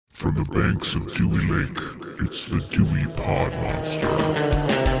From the banks of Dewey Lake, it's the Dewey Pod Monster.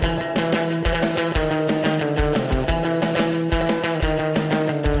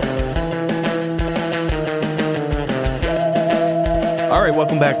 All right,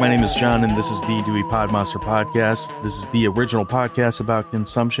 welcome back. My name is John, and this is the Dewey Pod Monster podcast. This is the original podcast about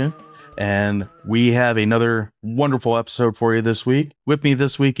consumption, and we have another wonderful episode for you this week. With me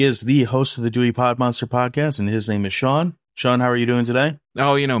this week is the host of the Dewey Pod Monster podcast, and his name is Sean. Sean, how are you doing today?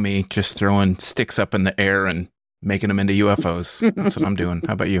 Oh, you know me, just throwing sticks up in the air and making them into UFOs. That's what I'm doing.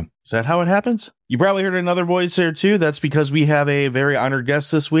 How about you? Is that how it happens? You probably heard another voice there too. That's because we have a very honored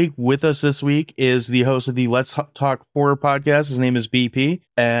guest this week. With us this week is the host of the Let's Talk Horror podcast. His name is BP,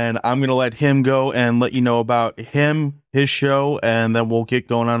 and I'm going to let him go and let you know about him, his show, and then we'll get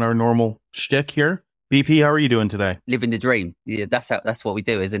going on our normal shtick here. BP, how are you doing today? Living the dream. Yeah, that's what we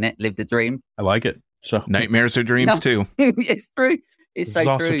do, isn't it? Live the dream. I like it. So nightmares are dreams too. It's true. It's so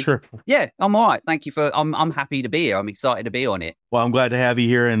also true. Yeah, I'm all right. Thank you for. I'm happy to be here. I'm excited to be on it. Well, I'm glad to have you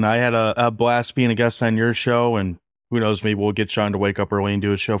here, and I had a blast being a guest on your show, and who knows, maybe we'll get Sean to wake up early and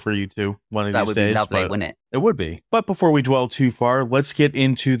do a show for you too one of these days. That would be lovely, wouldn't it? It would be. But before we dwell too far, let's get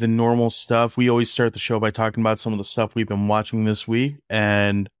into the normal stuff. We always start the show by talking about some of the stuff we've been watching this week,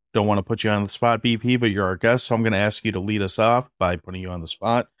 and don't want to put you on the spot, BP, but you're our guest, so I'm going to ask you to lead us off by putting you on the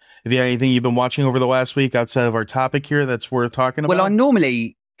spot. If you have anything you've been watching over the last week outside of our topic here that's worth talking about? Well, I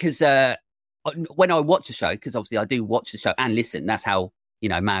normally, because when I watch a show, because obviously I do watch the show and listen, that's how,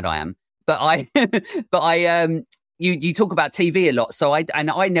 mad I am. But you talk about TV a lot, so I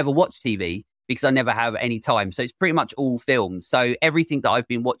never watch TV because I never have any time. So it's pretty much all films. So everything that I've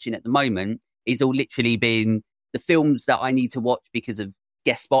been watching at the moment is all literally been the films that I need to watch because of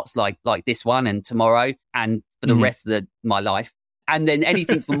guest spots like this one and tomorrow and for the rest of my life. And then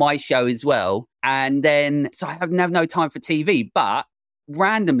anything for my show as well. And then, so I have no time for TV. But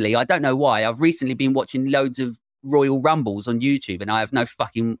randomly, I don't know why, I've recently been watching loads of Royal Rumbles on YouTube, and I have no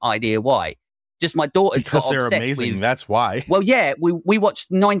fucking idea why. Just my daughter's because got they're obsessed amazing. with, that's why. Well, yeah, we watched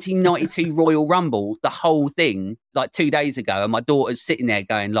 1992 Royal Rumble, the whole thing, like 2 days ago. And my daughter's sitting there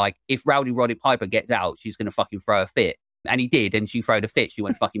going, like, if Rowdy Roddy Piper gets out, she's going to fucking throw a fit. And he did, and she throwed a fit. She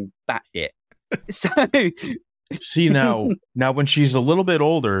went fucking batshit. So... See, now when she's a little bit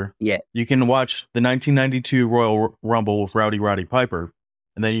older, yeah, you can watch the 1992 Royal Rumble with Rowdy Roddy Piper,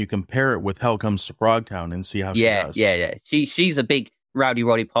 and then you compare it with Hell Comes to Frogtown and see how she does. Yeah. She's a big Rowdy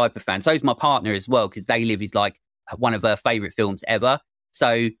Roddy Piper fan. So is my partner as well, because They Live is like one of her favourite films ever.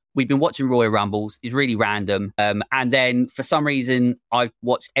 So we've been watching Royal Rumbles. It's really random. And then for some reason, I've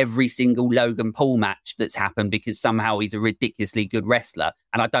watched every single Logan Paul match that's happened because somehow he's a ridiculously good wrestler.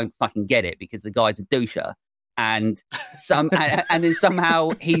 And I don't fucking get it because the guy's a doucher. And then somehow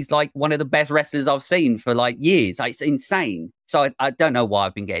he's like one of the best wrestlers I've seen for like years. Like, it's insane. So I don't know why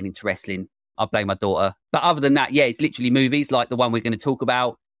I've been getting into wrestling. I blame my daughter. But other than that, yeah, it's literally movies like the one we're going to talk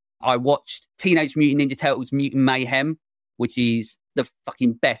about. I watched Teenage Mutant Ninja Turtles Mutant Mayhem, which is the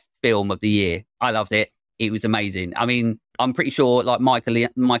fucking best film of the year. I loved it. It was amazing. I mean, I'm pretty sure like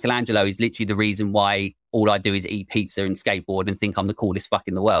Michelangelo is literally the reason why all I do is eat pizza and skateboard and think I'm the coolest fuck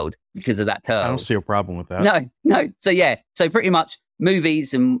in the world because of that turtle. I don't see a problem with that. No. So yeah. So pretty much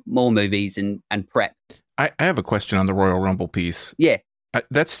movies and more movies and prep. I have a question on the Royal Rumble piece. Yeah.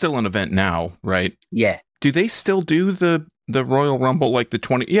 That's still an event now, right? Yeah. Do they still do the Royal Rumble like the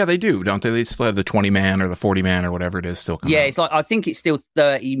 20? Yeah, they do, don't they? They still have the 20-man or the 40-man or whatever it is still coming out. It's like, I think it's still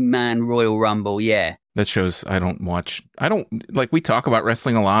 30-man Royal Rumble, yeah. That shows we talk about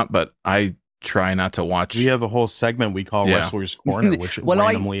wrestling a lot, but I try not to watch. We have a whole segment we call Wrestler's Corner, which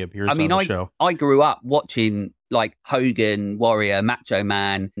randomly appears on the show. I grew up watching like Hogan, Warrior, Macho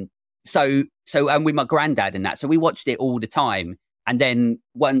Man. So and with my granddad and that. So we watched it all the time. And then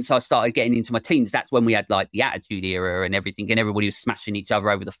once I started getting into my teens, that's when we had like the Attitude Era and everything. And everybody was smashing each other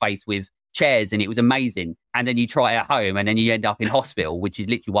over the face with chairs. And it was amazing. And then you try it at home and then you end up in hospital, which is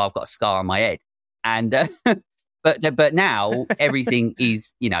literally why I've got a scar on my head. And but now everything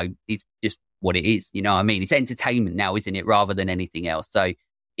is, it's just what it is. You know what I mean? It's entertainment now, isn't it? Rather than anything else. So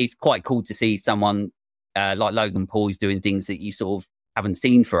it's quite cool to see someone like Logan Paul is doing things that you sort of haven't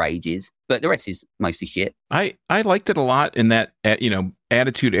seen for ages, but the rest is mostly shit. I liked it a lot in that,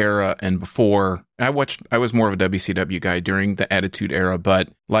 Attitude Era and before. I was more of a WCW guy during the Attitude Era, but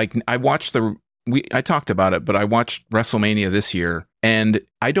like I watched I talked about it, but I watched WrestleMania this year and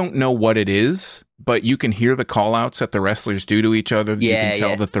I don't know what it is, but you can hear the call outs that the wrestlers do to each other. You can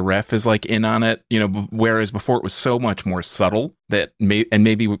tell that the ref is like in on it, whereas before it was so much more subtle that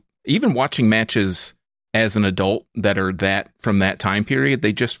maybe even watching matches as an adult that are from that time period,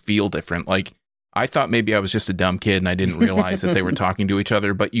 they just feel different. Like I thought maybe I was just a dumb kid and I didn't realize that they were talking to each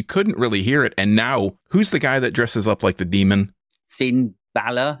other, but you couldn't really hear it. And now, who's the guy that dresses up like the demon? Finn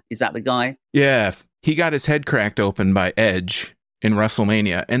Balor, is that the guy? Yeah, he got his head cracked open by Edge in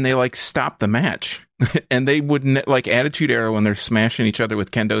WrestleMania, and they like stopped the match. And they wouldn't, like Attitude Era, when they're smashing each other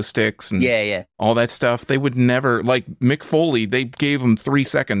with kendo sticks and all that stuff, they would never, like Mick Foley, they gave him 3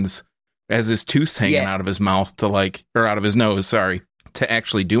 seconds as his tooth's hanging out of his mouth to like, or out of his nose, sorry, to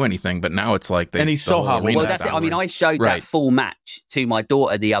actually do anything. But now it's like and he's so hot. Well, that's it. I mean, I showed that full match to my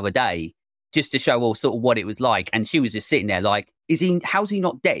daughter the other day just to show all sort of what it was like, and she was just sitting there like, how's he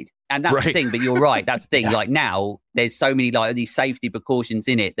not dead? And that's the thing. But you're right, that's the thing. Like now, there's so many like these safety precautions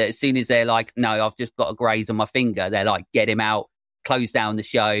in it that as soon as they're like, no, I've just got a graze on my finger, they're like, get him out, close down the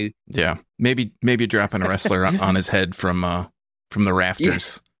show. Yeah, maybe dropping a wrestler on his head from the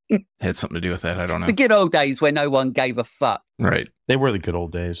rafters had something to do with that. I don't know. The good old days where no one gave a fuck. Right. They were the good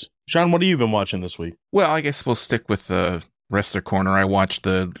old days. Sean, what have you been watching this week? Well, I guess we'll stick with the Wrestler Corner. I watched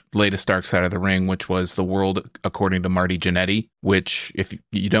the latest Dark Side of the Ring, which was The World According to Marty Jannetty, which, if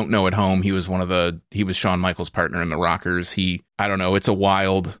you don't know at home, he was Shawn Michaels' partner in the Rockers. I don't know, it's a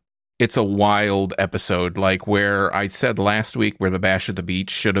wild episode, like where I said last week where the Bash at the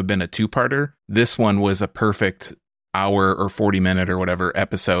Beach should have been a 2-parter. This one was a perfect hour or 40-minute or whatever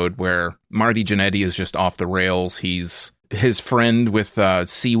episode where Marty Jannetty is just off the rails. His friend with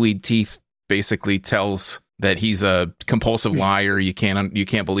seaweed teeth basically tells that he's a compulsive liar. You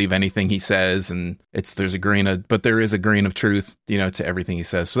can't believe anything he says, and there is a grain of truth, to everything he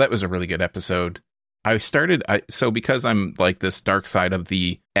says. So that was a really good episode. So because I'm like this dark side of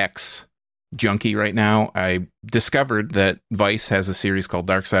the X junkie right now, I discovered that Vice has a series called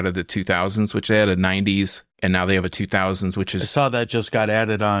Dark Side of the 2000s, which they had a 90s, and now they have a 2000s, which is... I saw that just got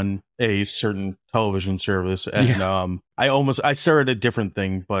added on a certain television service, and I started a different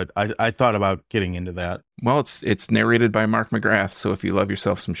thing, but I thought about getting into that. Well, it's narrated by Mark McGrath, so if you love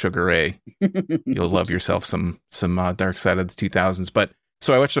yourself some Sugar Ray, you'll love yourself some Dark Side of the 2000s. But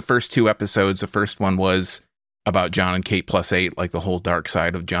so I watched the first 2 episodes. The first one was about John and Kate +8, like the whole dark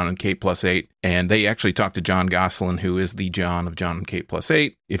side of John and Kate +8. And they actually talked to John Gosselin, who is the John of John and Kate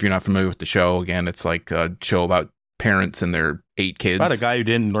 +8. If you're not familiar with the show, again, it's like a show about parents and their 8 kids. About a guy who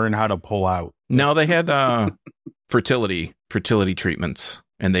didn't learn how to pull out. No, they had fertility treatments,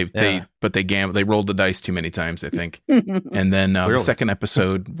 and they rolled the dice too many times, I think. And then the second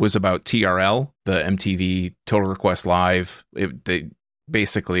episode was about TRL, the MTV Total Request Live.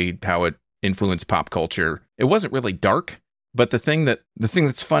 Basically how it influenced pop culture. It wasn't really dark, but the thing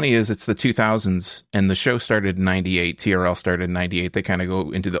that's funny is it's the 2000s, and the show started in 98. TRL started in 98. They kind of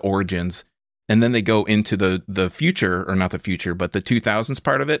go into the origins, and then they go into the future, or not the future, but the 2000s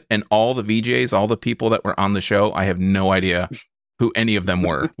part of it. And all the VJs, all the people that were on the show, I have no idea who any of them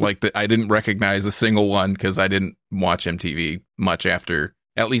were. I didn't recognize a single one because I didn't watch MTV much after,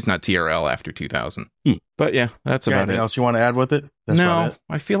 at least not TRL after 2000. But yeah, that's about it. Anything else you want to add with it? No,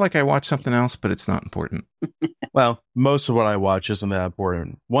 I feel like I watched something else, but it's not important. Well, most of what I watch isn't that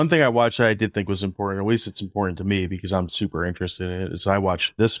important. One thing I watched that I did think was important, at least it's important to me because I'm super interested in it, is I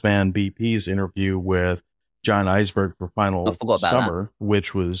watched this man BP's interview with John Eisberg for Final Summer,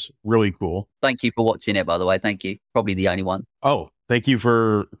 which was really cool. Thank you for watching it, by the way. Thank you. Probably the only one. Oh, thank you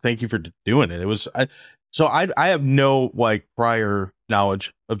for doing it. It was I have no prior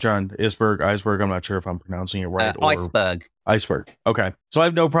knowledge of John Eisberg. I'm not sure if I'm pronouncing it right. Iceberg. Okay. So I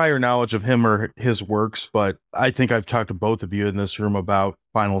have no prior knowledge of him or his works, but I think I've talked to both of you in this room about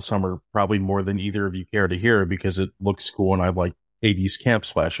Final Summer probably more than either of you care to hear because it looks cool and I like 80s camp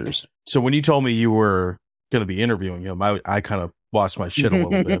slashers. So when you told me you were going to be interviewing him, I kind of lost my shit a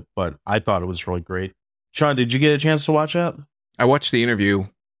little bit, but I thought it was really great. Sean, did you get a chance to watch that? I watched the interview,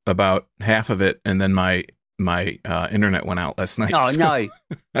 about half of it, and then my internet went out last night. Oh, no.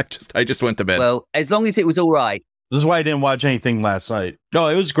 I just went to bed. Well, as long as it was all right. This is why I didn't watch anything last night. No,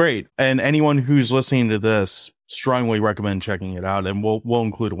 it was great. And anyone who's listening to this, strongly recommend checking it out. And we'll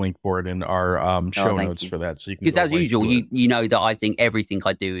include a link for it in our show notes for that. So you can. Because as usual, you know that I think everything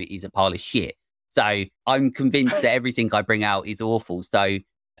I do is a pile of shit. So I'm convinced that everything I bring out is awful. So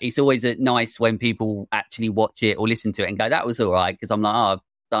it's always nice when people actually watch it or listen to it and go, that was all right. Because I'm like,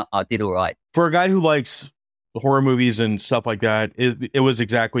 I did all right. For a guy who likes horror movies and stuff like that, it was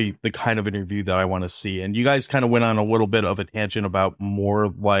exactly the kind of interview that I want to see. And you guys kind of went on a little bit of a tangent about more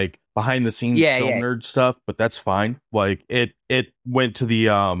like behind the scenes nerd stuff, but that's fine. Like it went to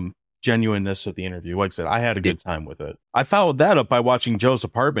the genuineness of the interview. Like I said, I had a good time with it. I followed that up by watching Joe's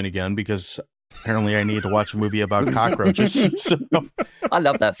Apartment again because apparently I need to watch a movie about cockroaches. So. I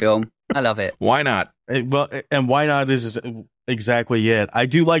love that film. I love it. Why not? And why not is exactly it. I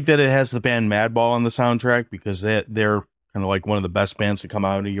do like that it has the band Madball on the soundtrack because they're kind of like one of the best bands to come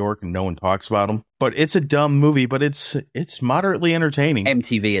out of New York and no one talks about them. But it's a dumb movie, but it's moderately entertaining.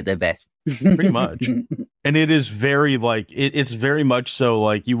 MTV at their best. Pretty much. And it is very like it's very much so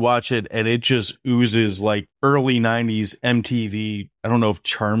like you watch it and it just oozes like early 90s MTV. I don't know if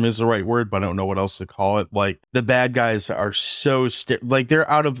charm is the right word, but I don't know what else to call it. Like the bad guys are so like they're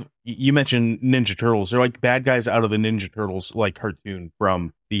out of, you mentioned Ninja Turtles. They're like bad guys out of the Ninja Turtles like cartoon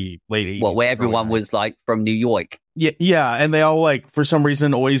from the late 80s. Well, where everyone was like from New York. Yeah, and they all like for some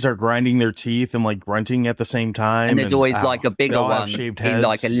reason always are grinding their teeth and like grunting at the same time. And there's always like a bigger one in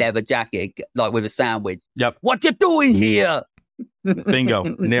like a leather jacket, like with a sandwich. Yep. What you doing here? Bingo.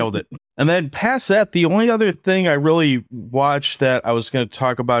 Nailed it. And then past that, the only other thing I really watched that I was going to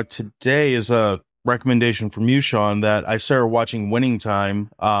talk about today is a recommendation from you, Sean, that I started watching Winning Time.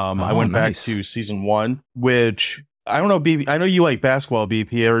 I went back to season 1, which I don't know, BP. I know you like basketball,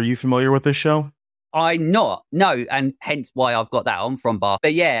 BP. Are you familiar with this show? I'm not. No, and hence why I've got that on from basketball.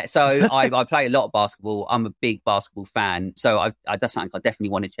 But yeah, so I play a lot of basketball. I'm a big basketball fan. So that's something I definitely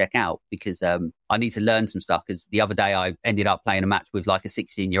want to check out because I need to learn some stuff. Because the other day I ended up playing a match with like a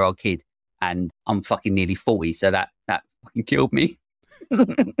 16-year-old kid and I'm fucking nearly 40. So that fucking killed me.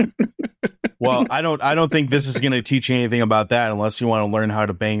 Well, I don't think this is going to teach you anything about that unless you want to learn how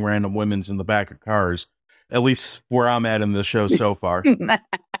to bang random women's in the back of cars. At least where I'm at in the show so far.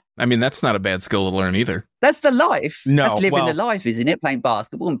 I mean, that's not a bad skill to learn either. That's the life. No, that's living the life, isn't it? Playing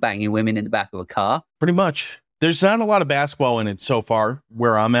basketball and banging women in the back of a car. Pretty much. There's not a lot of basketball in it so far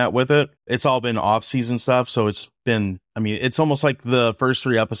where I'm at with it. It's all been off-season stuff. So it's been, I mean, it's almost like the first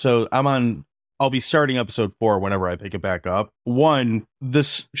 3 episodes. I'll be starting episode 4 whenever I pick it back up.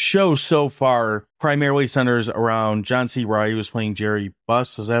 This show so far primarily centers around John C. Reilly, who's playing Jerry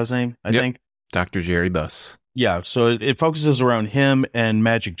Buss. Is that his name? I think. Dr. Jerry Buss. Yeah, so it focuses around him and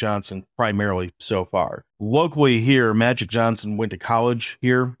Magic Johnson primarily so far. Locally here, Magic Johnson went to college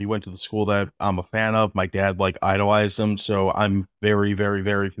here. He went to the school that I'm a fan of. My dad idolized him, so I'm very, very,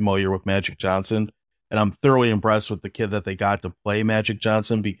 very familiar with Magic Johnson. And I'm thoroughly impressed with the kid that they got to play Magic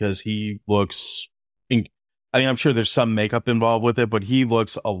Johnson because he looks... I'm sure there's some makeup involved with it, but he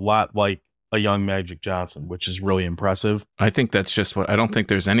looks a lot like a young Magic Johnson, which is really impressive. I think that's just what... I don't think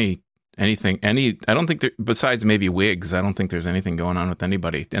there's anything, I don't think besides maybe wigs, I don't think there's anything going on with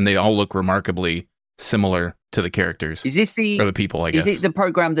anybody. And they all look remarkably similar to the characters. Is this or the people, I guess. Is it the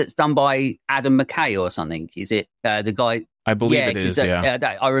program that's done by Adam McKay or something? Is it the guy? I believe it is,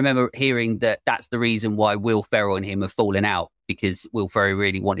 I remember hearing that's the reason why Will Ferrell and him have fallen out because Will Ferrell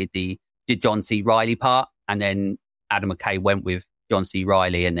really wanted the John C. Reilly part. And then Adam McKay went with John C.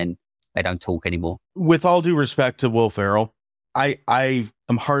 Reilly and then they don't talk anymore. With all due respect to Will Ferrell, I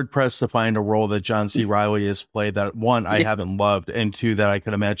am hard pressed to find a role that John C. Reilly has played that one I haven't loved, and two that I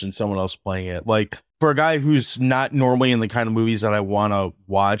could imagine someone else playing it. Like for a guy who's not normally in the kind of movies that I want to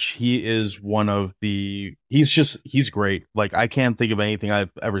watch, he is he's great. Like I can't think of anything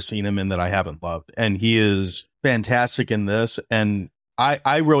I've ever seen him in that I haven't loved, and he is fantastic in this. And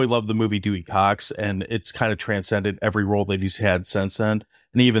I really love the movie Dewey Cox, and it's kind of transcended every role that he's had since then.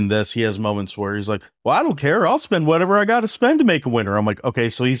 And even this, he has moments where he's like, well, I don't care. I'll spend whatever I got to spend to make a winner. I'm like, okay,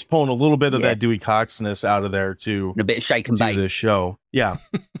 so he's pulling a little bit of that Dewey Coxness out of there to a bit of shake and bake this show. Yeah.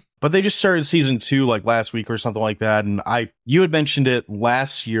 But they just started season 2 like last week or something like that. And you had mentioned it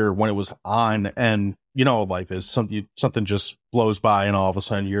last year when it was on, and you know, life is something just blows by and all of a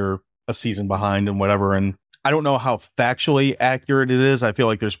sudden you're a season behind and whatever. And I don't know how factually accurate it is. I feel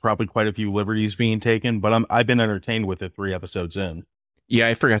like there's probably quite a few liberties being taken, but I've been entertained with it 3 episodes in. Yeah,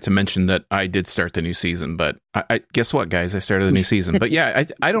 I forgot to mention that I did start the new season, but I guess what, guys? I started the new season. But yeah,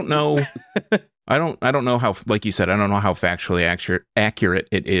 I don't know. I don't know how, like you said, I don't know how factually accurate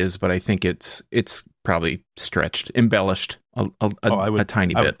it is, but I think it's probably stretched, embellished a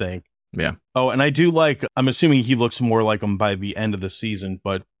tiny bit. I would think. Yeah. Oh, and I do I'm assuming he looks more like him by the end of the season,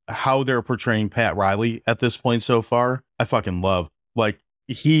 but how they're portraying Pat Riley at this point so far, I fucking love. Like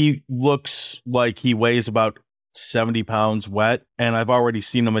he looks like he weighs about 70 pounds wet, and I've already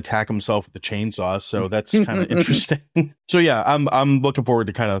seen him attack himself with the chainsaw, so that's kind of interesting. So yeah, I'm looking forward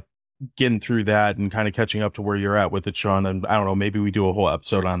to kind of getting through that and kind of catching up to where you're at with it, Sean. And I don't know, maybe we do a whole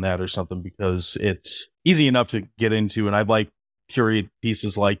episode on that or something, because it's easy enough to get into, and I like period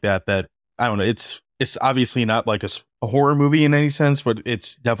pieces like that I don't know, it's obviously not like a horror movie in any sense, but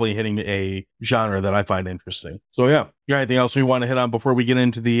it's definitely hitting a genre that I find interesting. So yeah. You got anything else we want to hit on before we get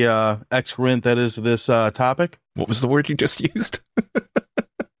into the excrement that is this topic? What was the word you just used?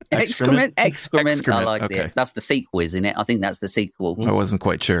 Excrement? Excrement. I like okay. it. That's the sequel, isn't it? I think that's the sequel. I wasn't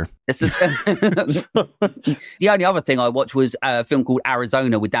quite sure. The only other thing I watched was a film called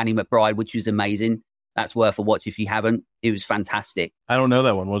Arizona with Danny McBride, which was amazing. That's worth a watch if you haven't. It was fantastic. I don't know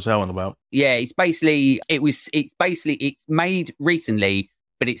that one. What's that one about? Yeah, it's made recently,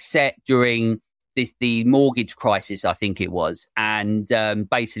 but it's set during the mortgage crisis, I think it was. And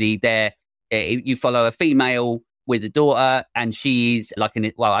basically you follow a female with a daughter, and she's like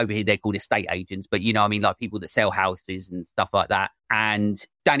over here they're called estate agents, but you know what I mean, like people that sell houses and stuff like that. And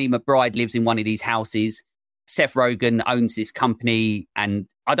Danny McBride lives in one of these houses. Seth Rogen owns this company, and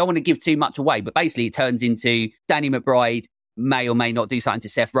I don't want to give too much away, but basically it turns into Danny McBride may or may not do something to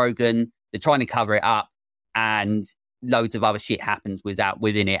Seth Rogen. They're trying to cover it up, and loads of other shit happens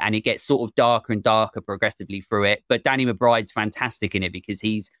within it, and it gets sort of darker and darker progressively through it. But Danny McBride's fantastic in it because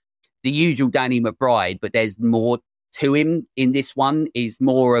he's the usual Danny McBride, but there's more to him in this one. Is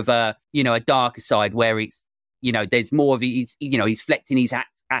more of a darker side where it's there's more of he's flexing his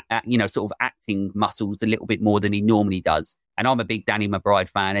sort of acting muscles a little bit more than he normally does. And I'm a big Danny McBride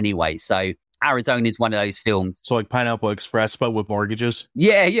fan anyway, so Arizona is one of those films. So like Pineapple Express, but with mortgages?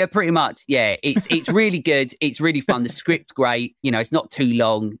 Yeah, pretty much. Yeah, it's really good. It's really fun. The script's great. It's not too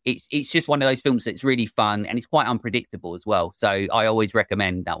long. It's just one of those films that's really fun, and it's quite unpredictable as well. So I always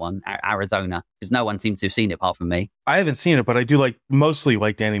recommend that one, Arizona, because no one seems to have seen it apart from me. I haven't seen it, but I do mostly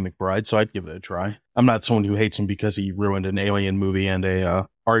like Danny McBride, so I'd give it a try. I'm not someone who hates him because he ruined an Alien movie and a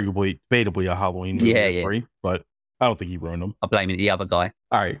debatably a Halloween movie for you, but I don't think he ruined them. I blame it the other guy.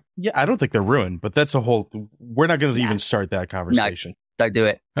 All right. Yeah, I don't think they're ruined, but that's we're not going to even start that conversation. No, don't do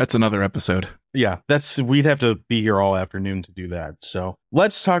it. That's another episode. Yeah, we'd have to be here all afternoon to do that. So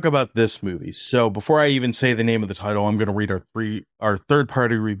let's talk about this movie. So before I even say the name of the title, I'm going to read our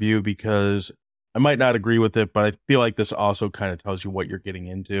third-party review because I might not agree with it, but I feel like this also kind of tells you what you're getting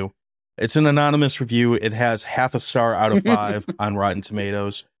into. It's an anonymous review. It has 0.5 star out of 5 on Rotten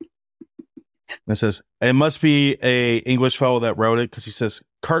Tomatoes. And it says, it must be a English fellow that wrote it because he says,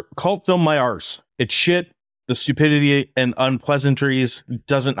 cult film my arse. It's shit. The stupidity and unpleasantries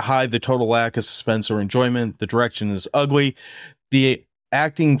doesn't hide the total lack of suspense or enjoyment. The direction is ugly. The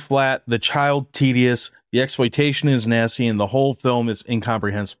acting flat. The child tedious. The exploitation is nasty. And the whole film is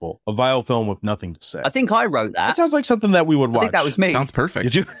incomprehensible. A vile film with nothing to say. I think I wrote that. That sounds like something that we would watch. I think that was me. Sounds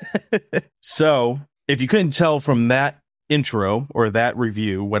perfect. Did you? So, if you couldn't tell from that intro or that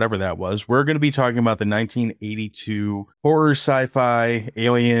review, whatever that was, we're going to be talking about the 1982 horror sci-fi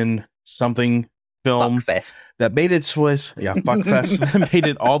alien something film Fuckfest. That made its Fuckfest that made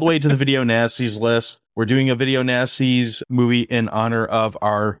it all the way to the Video Nasties list. We're doing a Video Nasties movie in honor of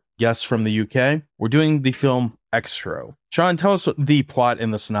our guests from the UK. We're doing the film Xtro. Sean, tell us the plot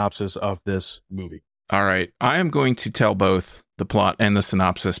and the synopsis of this movie. All right. I am going to tell both the plot and the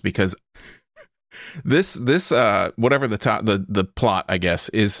synopsis because this whatever the plot, I guess,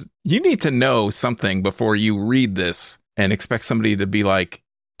 is, you need to know something before you read this and expect somebody to be like,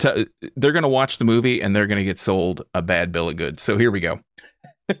 they're going to watch the movie and they're going to get sold a bad bill of goods. So here we go.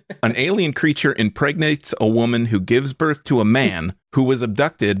 An alien creature impregnates a woman who gives birth to a man who was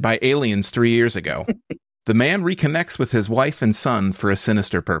abducted by aliens 3 years ago. The man reconnects with his wife and son for a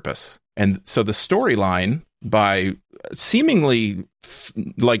sinister purpose. And so the storyline, by seemingly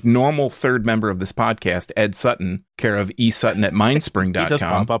like normal third member of this podcast, Ed Sutton, care of esutton at mindspring.com. He does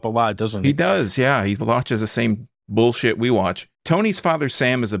pop up a lot, doesn't he? He does, yeah. He watches the same bullshit we watch. Tony's father,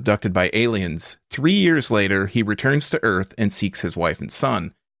 Sam, is abducted by aliens. 3 years later, he returns to Earth and seeks his wife and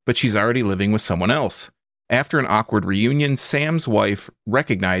son, but she's already living with someone else. After an awkward reunion, Sam's wife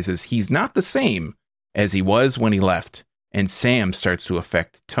recognizes he's not the same as he was when he left, and Sam starts to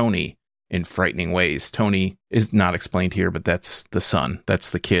affect Tony in frightening ways. Tony is not explained here, but that's the son. That's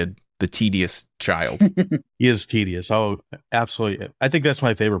the kid, the tedious child. He is tedious. Oh, absolutely. I think that's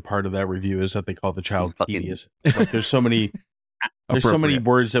my favorite part of that review is that they call the child tedious. Like, there's so many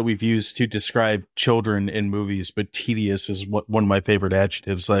words that we've used to describe children in movies, but tedious is one of my favorite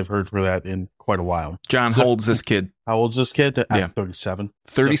adjectives that I've heard for that in quite a while. John holds this kid. How old's this kid? Yeah. 37.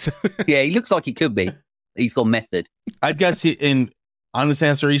 37. So, yeah, he looks like he could be. He's got method. I'd guess in honest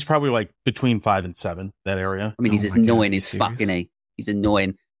answer, he's probably like between 5 and 7, that area. I mean, he's as annoying as fuck, isn't he? He's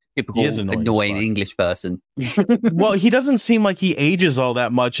annoying. Typical annoying English person. Well, he doesn't seem like he ages all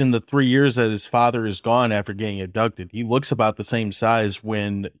that much in the 3 years that his father is gone after getting abducted. He looks about the same size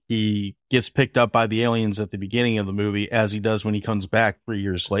when he gets picked up by the aliens at the beginning of the movie as he does when he comes back 3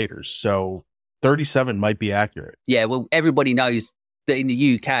 years later. So 37 might be accurate. Yeah, well, everybody knows that in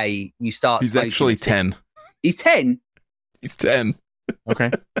the UK, you start... He's actually 10. He's 10? He's 10.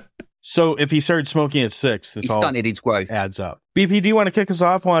 Okay. So if he started smoking at 6, this He all stunted his growth. adds up. BP, do you want to kick us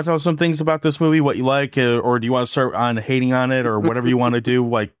off? Want to tell us some things about this movie, what you like, or do you want to start on hating on it, or whatever you want to do?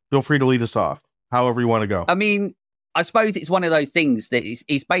 Like, feel free to lead us off, however you want to go. I mean, I suppose it's one of those things that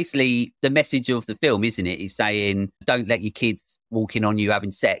it's basically the message of the film, isn't it? It's saying, don't let your kids walk in on you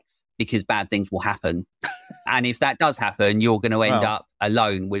having sex because bad things will happen. And if that does happen, you're going to end up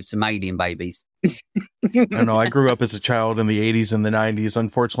alone with some alien babies. I know. I grew up as a child in the 80s and the 90s.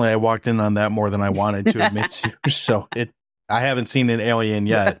 Unfortunately, I walked in on that more than I wanted to admit to. So I haven't seen an alien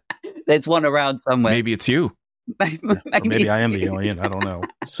yet. There's one around somewhere. Maybe it's you. Maybe I am the alien. I don't know.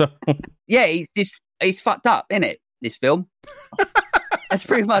 So yeah, it's fucked up, isn't it? This film. That's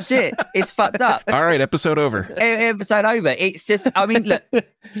pretty much it. It's fucked up. All right, episode over. Episode over. It's just, I mean, look,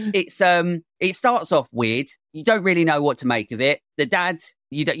 it starts off weird. You don't really know what to make of it. The dad,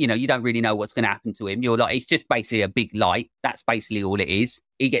 you don't really know what's going to happen to him. You're like, it's just basically a big light. That's basically all it is.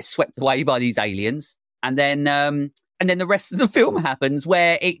 He gets swept away by these aliens, and then the rest of the film happens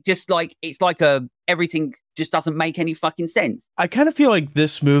where it just like everything just doesn't make any fucking sense. I kind of feel like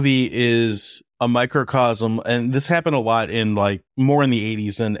this movie is a microcosm, and this happened a lot in like more in the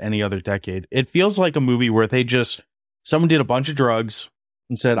 80s than any other decade. It feels like a movie where someone did a bunch of drugs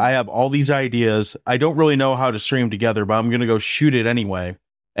and said, I have all these ideas. I don't really know how to string them together, but I'm going to go shoot it anyway,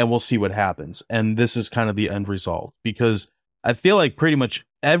 and we'll see what happens. And this is kind of the end result, because I feel like pretty much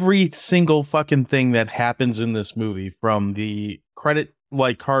every single fucking thing that happens in this movie, from the credit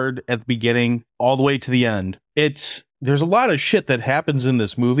like card at the beginning all the way to the end, there's a lot of shit that happens in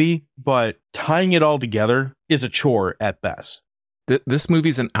this movie, but tying it all together is a chore at best. This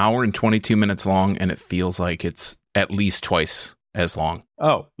movie's an hour and 22 minutes long, and it feels like it's at least twice as long.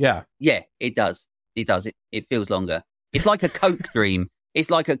 Oh, yeah. Yeah, it does. It does. It feels longer. It's like a Coke dream.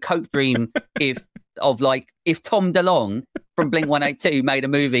 It's like a Coke dream if Tom DeLonge from Blink-182 made a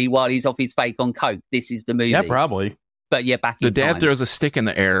movie while he's off his fake on Coke. This is the movie. Yeah, probably. But yeah, back in the dad time. throws a stick in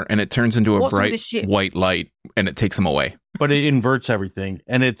the air and it turns into a bright white light and it takes him away. But it inverts everything.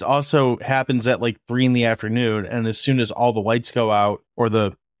 And it also happens at like 3 p.m. And as soon as all the lights go out or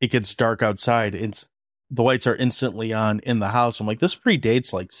it gets dark outside, the lights are instantly on in the house. I'm like, this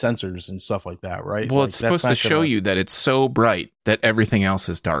predates like sensors and stuff like that, right? Well, like, it's supposed to show you that it's so bright that everything else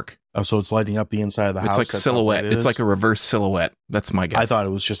is dark. Oh, so it's lighting up the inside of the house. It's like silhouette. It's like a reverse silhouette. That's my guess. I thought it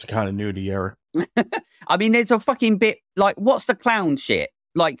was just a continuity error. I mean, there's a fucking bit like, what's the clown shit?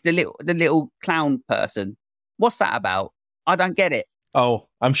 Like the little clown person. What's that about? I don't get it. Oh,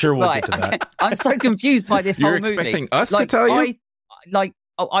 I'm sure we'll get to that. I'm so confused by this whole movie. You're expecting us to tell you?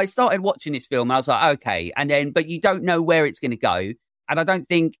 I started watching this film. I was like, okay, but you don't know where it's going to go, and I don't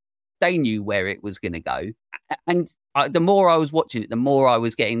think they knew where it was going to go. And the more I was watching it, the more I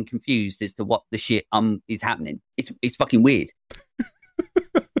was getting confused as to what the shit is happening. It's fucking weird.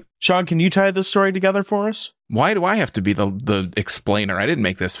 Sean, can you tie this story together for us? Why do I have to be the explainer? I didn't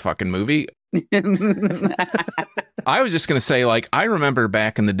make this fucking movie. I was just going to say, like, I remember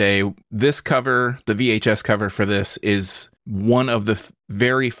back in the day, this cover, the VHS cover for this is one of the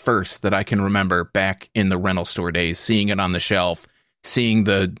very first that I can remember back in the rental store days, seeing it on the shelf, seeing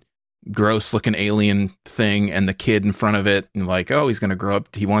the gross looking alien thing and the kid in front of it, and like, oh, he's going to grow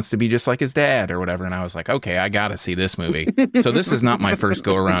up, he wants to be just like his dad or whatever. And I was like, okay, I got to see this movie. So this is not my first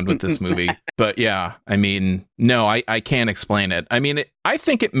go around with this movie, but yeah, I mean, no, I can't explain it. I mean, I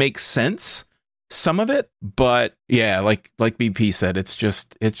think it makes sense, some of it, but yeah, like BP said, it's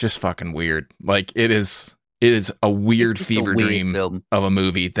just fucking weird. Like it is a weird fever dream film of a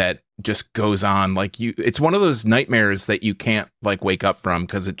movie that just goes on. Like it's one of those nightmares that you can't like wake up from,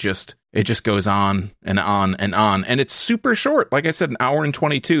 because it just goes on and on and on. And it's super short. Like I said, an hour and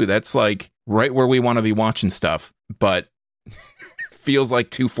 22. That's like right where we want to be watching stuff, but feels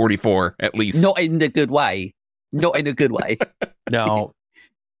like 2:44 at least. Not in the good way. Not in a good way. No.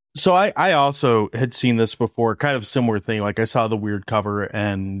 So I also had seen this before, kind of similar thing. Like I saw the weird cover,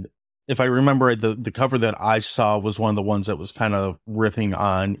 and if I remember, the cover that I saw was one of the ones that was kind of riffing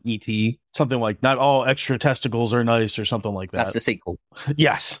on E.T. Something like, not all extra testicles are nice, or something like that. That's the sequel.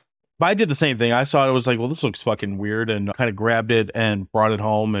 Yes. But I did the same thing. I saw it, was like, well, this looks fucking weird, and kind of grabbed it and brought it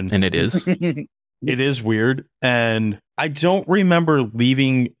home. And it is. It is weird. And I don't remember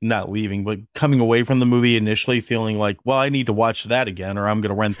not leaving, but coming away from the movie initially feeling like, well, I need to watch that again, or I'm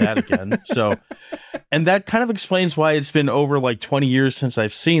going to rent that again. So, and that kind of explains why it's been over like 20 years since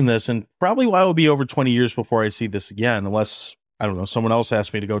I've seen this, and probably why it will be over 20 years before I see this again, unless, I don't know, someone else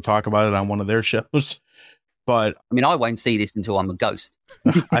asked me to go talk about it on one of their shows. But I mean, I won't see this until I'm a ghost.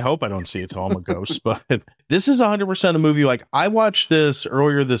 I hope I don't see it till I'm a ghost. But this is 100% a movie. Like, I watched this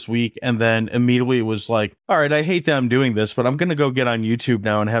earlier this week and then immediately it was like, all right, I hate that I'm doing this, but I'm going to go get on YouTube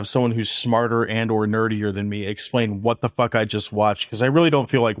now and have someone who's smarter and or nerdier than me explain what the fuck I just watched, because I really don't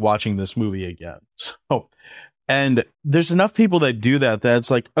feel like watching this movie again. So, and there's enough people that do that that's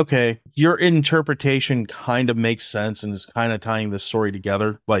like, okay, your interpretation kind of makes sense and is kind of tying the story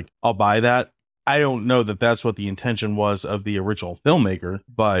together. Like, I'll buy that. I don't know that that's what the intention was of the original filmmaker,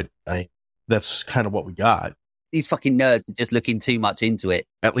 but that's kind of what we got. These fucking nerds are just looking too much into it.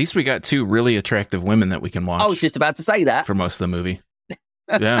 At least we got two really attractive women that we can watch. I was just about to say that. For most of the movie.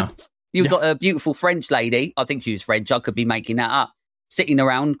 Yeah. You've got a beautiful French lady. I think she was French. I could be making that up. Sitting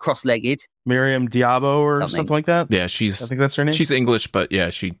around cross-legged. Miriam Diabo or something like that. Yeah, I think that's her name. She's English, but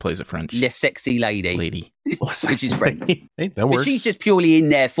yeah, she plays a French. Le sexy lady. Which is French. Hey, that works. But she's just purely in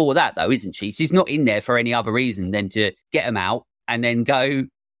there for that, though, isn't she? She's not in there for any other reason than to get them out and then go,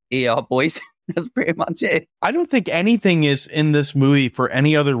 here, boys. That's pretty much it. I don't think anything is in this movie for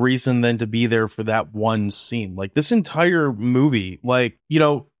any other reason than to be there for that one scene. Like, this entire movie, like, you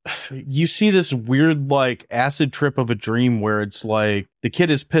know, you see this weird, like, acid trip of a dream where it's like the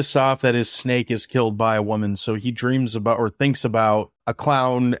kid is pissed off that his snake is killed by a woman. So he dreams about or thinks about a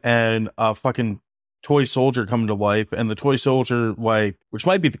clown and a fucking toy soldier coming to life. And the toy soldier, like, which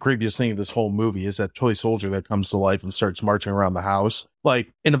might be the creepiest thing of this whole movie, is that toy soldier that comes to life and starts marching around the house.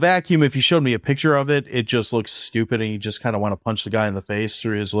 Like, in a vacuum, if you showed me a picture of it, it just looks stupid and you just kind of want to punch the guy in the face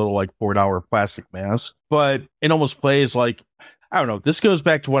through his little, like, $4 plastic mask. But it almost plays like, I don't know. This goes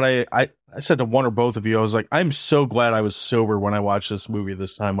back to what I said to one or both of you. I was like, I'm so glad I was sober when I watched this movie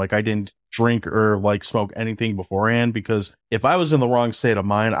this time. Like, I didn't drink or like smoke anything beforehand, because if I was in the wrong state of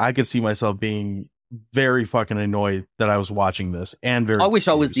mind, I could see myself being very fucking annoyed that I was watching this and very. I wish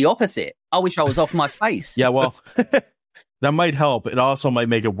I was the opposite. I wish I was off my face. Yeah, well, that might help. It also might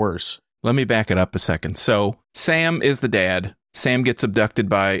make it worse. Let me back it up a second. So Sam is the dad. Sam gets abducted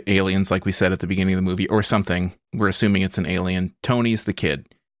by aliens, like we said at the beginning of the movie, or something. We're assuming it's an alien. Tony's the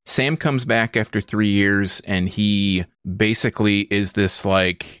kid. Sam comes back after 3 years, and he basically is this,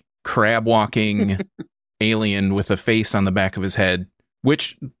 like, crab-walking alien with a face on the back of his head,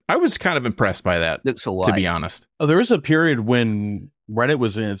 which I was kind of impressed by that, Looks all right. to be honest. Oh, there was a period when Reddit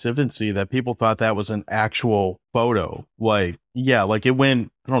was in its infancy that people thought that was an actual photo. Like, yeah, like it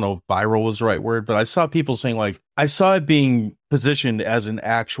went, I don't know if viral was the right word, but I saw people saying, like, I saw it being positioned as an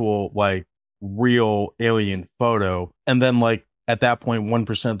actual, like, real alien photo. And then, like, at that point,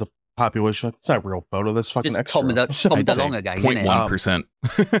 1% of the population, like, it's not a real photo. That's fucking Just extra. Tom DeLonge again, isn't it? 0.1%.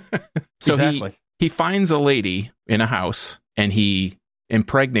 So exactly. he finds a lady in a house and he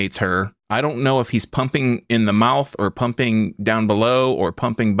impregnates her. I don't know if he's pumping in the mouth or pumping down below or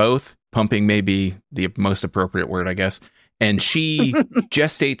pumping both. Pumping may be the most appropriate word, I guess. And she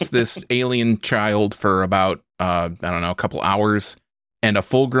gestates this alien child for about, I don't know, a couple hours. And a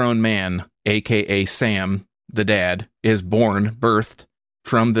full-grown man, a.k.a. Sam, the dad, is birthed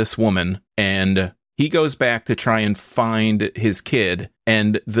from this woman. And he goes back to try and find his kid.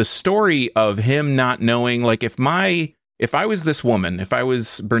 And the story of him not knowing, like, if I was this woman, if I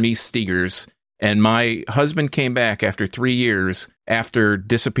was Bernice Stigers, and my husband came back after 3 years after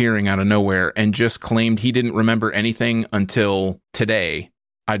disappearing out of nowhere and just claimed he didn't remember anything until today,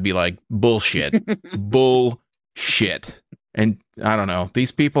 I'd be like, bullshit. Bullshit. And I don't know.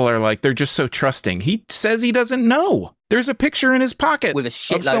 These people are like, they're just so trusting. He says he doesn't know. There's a picture in his pocket with a of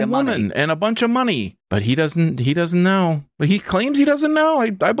shitload some of money woman and a bunch of money, but he doesn't know. But he claims he doesn't know. I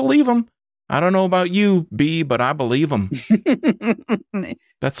believe him. I don't know about you, B, but I believe him.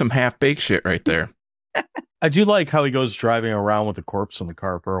 That's some half-baked shit right there. I do like how he goes driving around with a corpse in the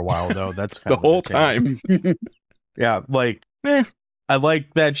car for a while, though. That's kind The whole time. Yeah, like, I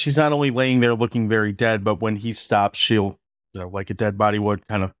like that she's not only laying there looking very dead, but when he stops, she'll, you know, like a dead body would,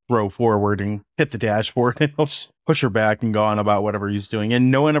 kind of throw forward and hit the dashboard, and he'll just push her back and go on about whatever he's doing. And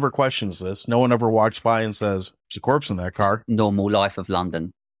no one ever questions this. No one ever walks by and says, there's a corpse in that car. Normal life of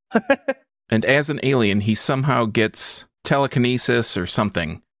London. And as an alien, he somehow gets telekinesis or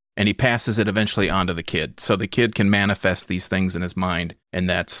something, and he passes it eventually onto the kid. So the kid can manifest these things in his mind, and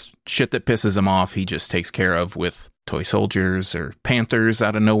that's shit that pisses him off. He just takes care of with toy soldiers or panthers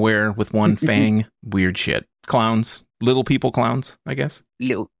out of nowhere with one fang. Weird shit. Clowns. Little people clowns, I guess.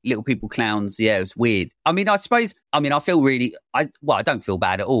 Little people clowns. Yeah, it was weird. I mean, I feel really, I don't feel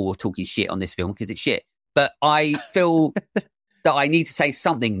bad at all talking shit on this film because it's shit. But I feel that I need to say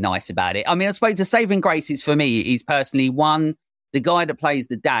something nice about it. I mean, I suppose the saving graces for me is personally, one, the guy that plays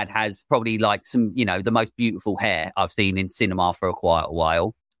the dad has probably like some, you know, the most beautiful hair I've seen in cinema for quite a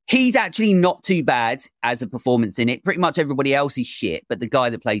while. He's actually not too bad as a performance in it. Pretty much everybody else is shit, but the guy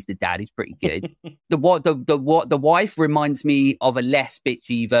that plays the dad is pretty good. The wife reminds me of a less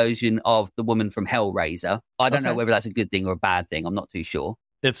bitchy version of the woman from Hellraiser. I don't know whether that's a good thing or a bad thing. I'm not too sure.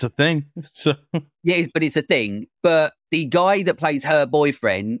 It's a thing. So yeah, but it's a thing. But the guy that plays her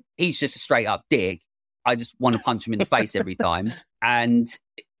boyfriend, he's just a straight up dick. I just want to punch him in the face every time. And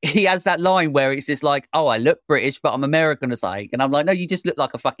he has that line where it's just like, oh, I look British, but I'm American as like. And I'm like, no, you just look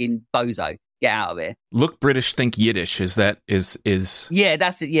like a fucking bozo. Get out of here. Look British, think Yiddish. Is yeah,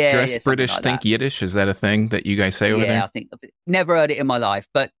 that's it. Yeah, dress British, like think Yiddish. Is that a thing that you guys say over there? Yeah, I think never heard it in my life,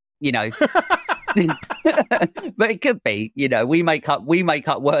 but you know, but it could be. You know, we make up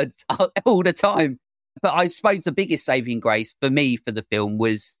words all the time. But I suppose the biggest saving grace for me for the film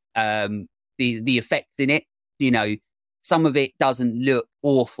was the effects in it. You know, some of it doesn't look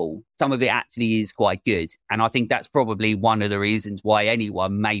awful. Some of it actually is quite good. And I think that's probably one of the reasons why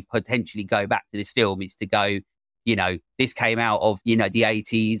anyone may potentially go back to this film is to go, you know, this came out of, you know, the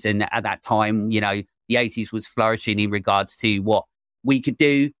 80s. And at that time, you know, the 80s was flourishing in regards to what we could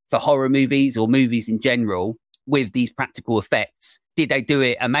do for horror movies or movies in general with these practical effects. Did they do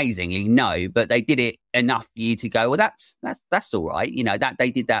it amazingly? No, but they did it enough for you to go, well, that's all right. You know, that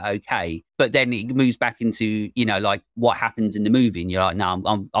they did that okay. But then it moves back into, you know, like what happens in the movie, and you're like,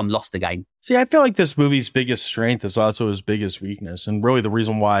 no, I'm lost again. See, I feel like this movie's biggest strength is also his biggest weakness, and really the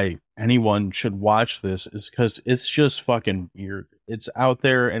reason why anyone should watch this is because it's just fucking weird. It's out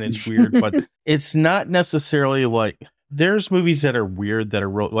there and it's weird, but it's not necessarily like. There's movies that are weird that are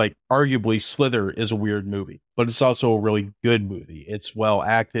real, like arguably Slither is a weird movie, but it's also a really good movie. It's well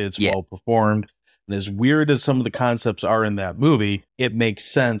acted, it's well performed, and as weird as some of the concepts are in that movie, it makes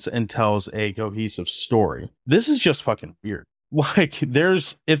sense and tells a cohesive story. This is just fucking weird. Like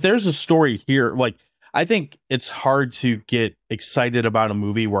if there's a story here, like I think it's hard to get excited about a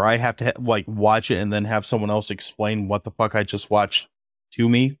movie where I have to like watch it and then have someone else explain what the fuck I just watched to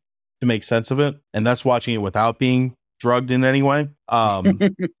me to make sense of it, and that's watching it without being drugged in any way.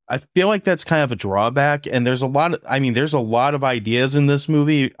 I feel like that's kind of a drawback, and there's a lot of ideas in this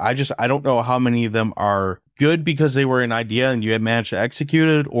movie. I don't know how many of them are good because they were an idea and you had managed to execute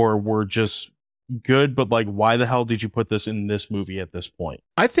it, or were just good, but like, why the hell did you put this in this movie at this point?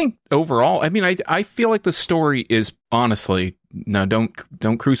 I think overall, I mean, I feel like the story is honestly, now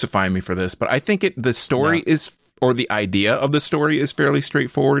don't crucify me for this, but I think the story is, or the idea of the story is fairly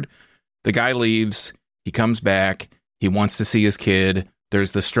straightforward. The guy leaves, he comes back, he wants to see his kid.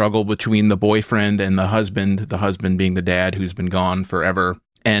 There's the struggle between the boyfriend and the husband being the dad who's been gone forever.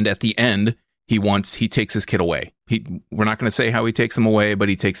 And at the end, he takes his kid away. We're not going to say how he takes him away, but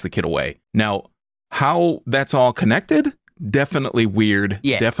he takes the kid away. Now, how that's all connected? Definitely weird.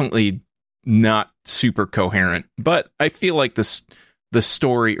 Yeah. Definitely not super coherent. But I feel like the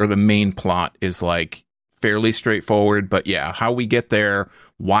story or the main plot is like fairly straightforward. But yeah, how we get there,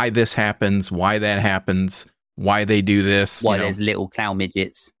 why this happens, why that happens, why they do this. Why there's little clown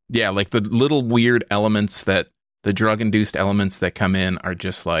midgets. Yeah, like the little weird elements that the drug-induced elements that come in are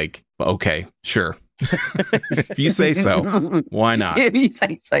just like, okay, sure. If you say so, why not? If you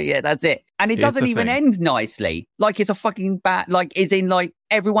say so, yeah, that's it. And it doesn't even end nicely. Like it's a fucking bad, like is in like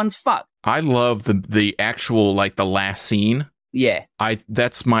everyone's fucked. I love the actual, like the last scene. Yeah.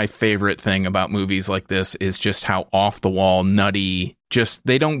 That's my favorite thing about movies like this is just how off the wall, nutty, just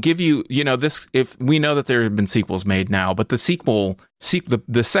they don't give you, you know, this, if we know that there have been sequels made now, but the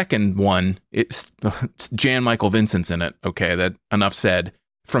the second one, it's Jan Michael Vincent's in it. Okay. That enough said,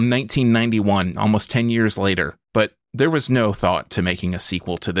 from 1991, almost 10 years later, but there was no thought to making a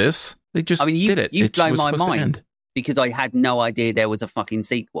sequel to this. They just did it. You've blown my mind because I had no idea there was a fucking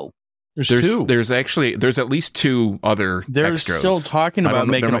sequel. There's two. There's at least two other They're Xtros. Still talking about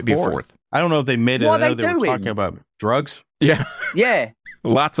making a fourth. I don't know if they made it. What I know are they they were doing? talking about drugs. Yeah. Yeah.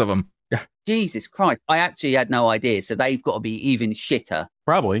 Lots of them. Jesus Christ. I actually had no idea. So they've got to be even shitter.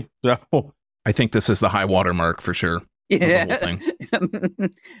 Probably. I think this is the high water mark for sure. Yeah. The whole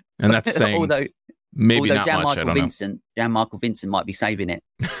thing. And that's saying maybe not much. I don't know. Jan Michael Vincent might be saving it.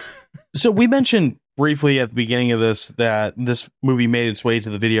 So we mentioned briefly at the beginning of this that this movie made its way to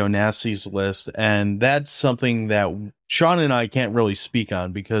the Video Nasties list, and that's something that Sean and I can't really speak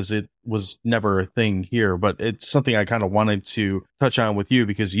on because it was never a thing here, but it's something I kind of wanted to touch on with you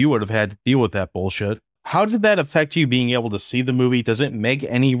because you would have had to deal with that bullshit. How did that affect you being able to see the movie? Does it make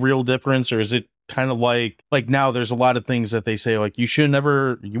any real difference, or is it kind of like now there's a lot of things that they say like you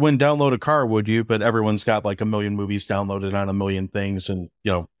wouldn't download a car, would you? But everyone's got like a million movies downloaded on a million things, and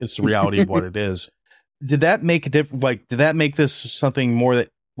you know it's the reality of what it is. Did that make a difference? Like, did that make this something more that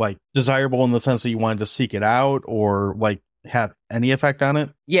like desirable in the sense that you wanted to seek it out, or like have any effect on it?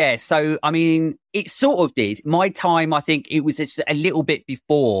 Yeah, so I mean, it sort of did. My time, I think it was just a little bit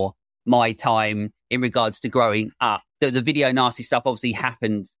before my time in regards to growing up. The video nasty stuff obviously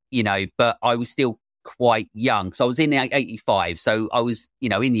happened, but I was still quite young. So I was in 85. So I was,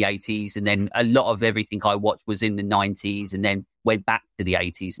 in the 80s, and then a lot of everything I watched was in the 90s, and then went back to the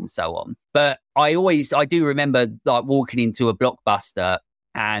 80s and so on. But I do remember like walking into a Blockbuster,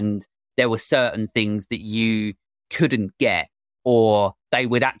 and there were certain things that you couldn't get, or they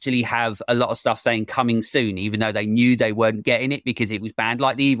would actually have a lot of stuff saying coming soon, even though they knew they weren't getting it because it was banned.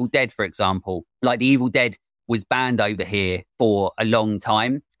 Like The Evil Dead, for example. Like The Evil Dead was banned over here for a long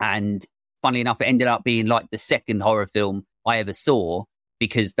time. And funnily enough, it ended up being like the second horror film I ever saw,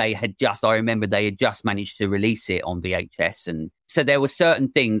 because I remember they had just managed to release it on VHS. And so there were certain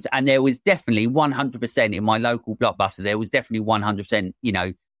things, and there was definitely 100% in my local Blockbuster, there was definitely 100%,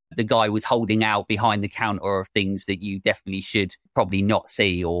 the guy was holding out behind the counter of things that you definitely should probably not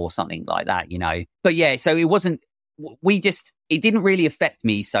see or something like that, But yeah, so it didn't really affect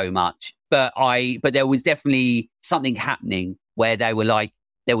me so much, but there was definitely something happening where there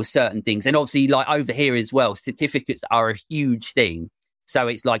were certain things. And obviously, like over here as well, certificates are a huge thing. So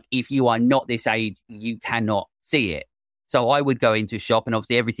it's like, if you are not this age, you cannot see it. So I would go into a shop, and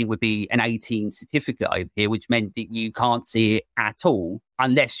obviously everything would be an 18 certificate over here, which meant that you can't see it at all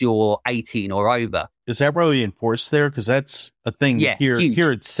unless you're 18 or over. Is that really enforced there? Because that's a thing here. Huge,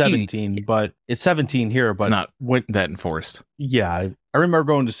 here it's 17, huge. But it's 17 here. But it's not that enforced. Yeah. I remember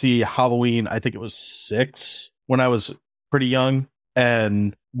going to see Halloween, I think it was 6 when I was pretty young.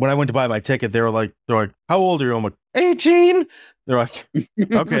 And when I went to buy my ticket, they're like, how old are you? I'm like, 18. They're like,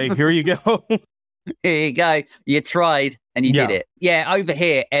 okay, here you go. Here you go. You tried and you did it. Yeah, over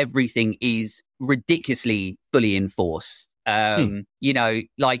here, everything is ridiculously fully enforced.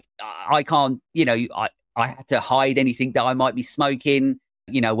 Like I can't, I had to hide anything that I might be smoking,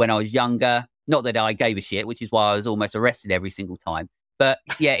 when I was younger. Not that I gave a shit, which is why I was almost arrested every single time. But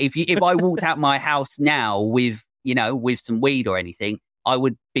yeah, if I walked out my house now with some weed or anything, I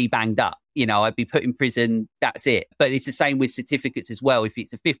would be banged up. I'd be put in prison. That's it. But it's the same with certificates as well. If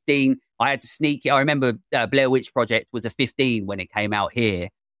it's a 15, I had to sneak it. I remember Blair Witch Project was a 15 when it came out here.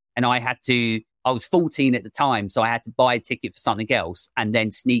 And I was 14 at the time. So I had to buy a ticket for something else and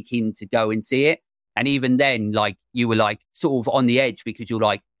then sneak in to go and see it. And even then, like, you were like sort of on the edge because you're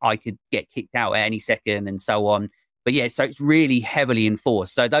like, I could get kicked out at any second and so on. But yeah, so it's really heavily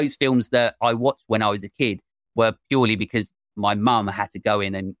enforced. So those films that I watched when I was a kid were purely because my mum had to go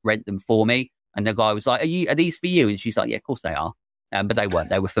in and rent them for me. And the guy was like, are these for you? And she's like, yeah, of course they are. But they weren't.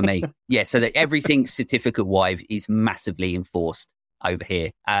 They were for me. Yeah, so that everything certificate-wise is massively enforced over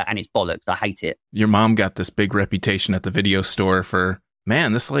here. And it's bollocks. I hate it. Your mom got this big reputation at the video store for,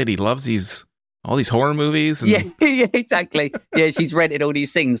 man, this lady loves all these horror movies. And... Yeah, exactly. Yeah, she's rented all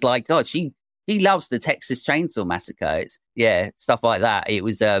these things. Like, God, he loves the Texas Chainsaw Massacre. Stuff like that. It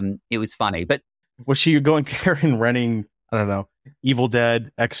was funny. But was she going there and renting, I don't know, Evil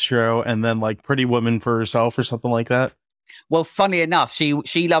Dead, Xtro, and then like Pretty Woman for herself or something like that? Well, funny enough, she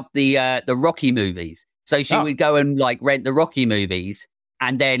loved the Rocky movies. So she would go and like rent the Rocky movies,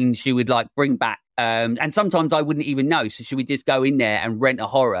 and then she would like bring back, and sometimes I wouldn't even know. So she would just go in there and rent a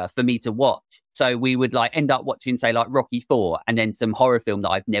horror for me to watch. So we would like end up watching, say, like Rocky 4 and then some horror film that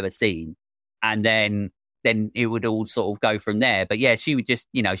I've never seen. And then it would all sort of go from there. But yeah, she would just,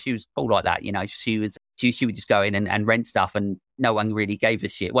 she was cool like that. She would just go in and rent stuff, and no one really gave a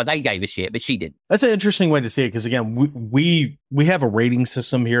shit. Well, they gave a shit, but she didn't. That's an interesting way to see it. Because again, we have a rating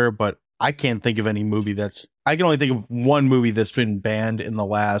system here, but I can't think of any movie I can only think of one movie that's been banned in the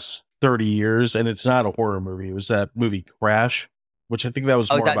last 30 years. And it's not a horror movie. It was that movie Crash, which I think that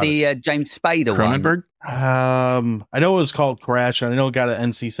was more is that about the James Spader Cronenberg? one? I know it was called Crash, and I know it got an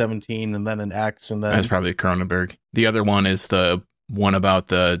NC-17 and then an X, and then... That's probably Cronenberg. The other one is the one about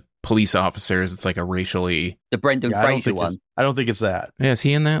the police officers. It's like a racially... The Brendan Fraser one. I don't think it's that. Yeah, is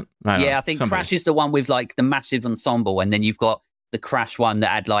he in that? I think Crash is the one with like the massive ensemble, and then you've got the Crash one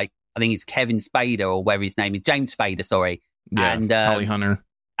that had like, I think it's Kevin Spader, or whatever his name is, James Spader, sorry. Yeah, and Holly Hunter.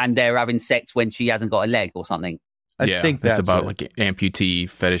 And they're having sex when she hasn't got a leg or something. I think that's about it. like amputee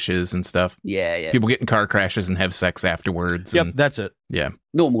fetishes and stuff. Yeah. People get in car crashes and have sex afterwards. Yep, that's it. Yeah.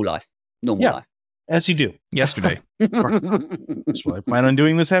 Normal life. Life. As you do. Yesterday. That's what I plan on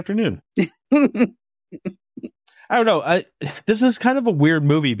doing this afternoon. I don't know. This is kind of a weird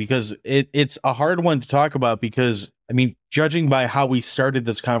movie because it's a hard one to talk about because, I mean, judging by how we started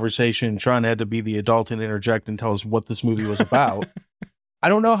this conversation, Sean had to be the adult and interject and tell us what this movie was about. I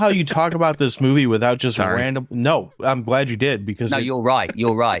don't know how you talk about this movie without just random... No, I'm glad you did because... No, you're right.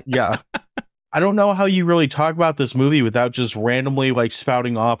 You're right. Yeah. I don't know how you really talk about this movie without just randomly like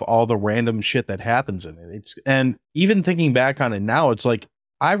spouting off all the random shit that happens in it. And even thinking back on it now, it's like,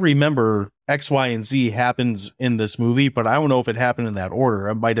 I remember X, Y, and Z happens in this movie, but I don't know if it happened in that order.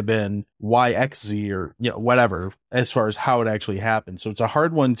 It might have been Y, X, Z, or, whatever, as far as how it actually happened. So it's a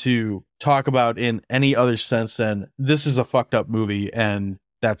hard one to talk about in any other sense than this is a fucked up movie, and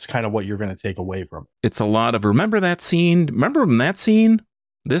that's kind of what you're going to take away from it. It's a lot of, remember that scene? Remember that scene?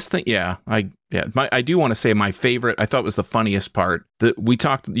 This thing, I do want to say my favorite, I thought was the funniest part that we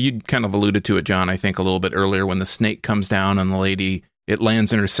talked, you kind of alluded to it, John, I think a little bit earlier, when the snake comes down and the lady, it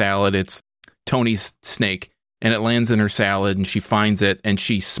lands in her salad. It's Tony's snake, and it lands in her salad, and she finds it and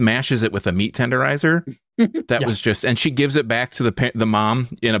she smashes it with a meat tenderizer. That was just, and she gives it back to the mom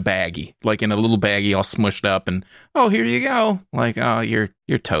in a baggie, like in a little baggie all smushed up, and oh, here you go. Like, oh, you're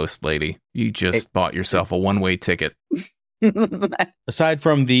toast, lady. You just bought yourself a one-way ticket. Aside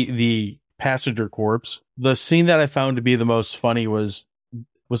from the passenger corpse, the scene that I found to be the most funny was,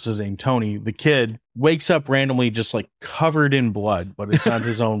 what's his name? Tony, the kid, wakes up randomly just like covered in blood, but it's not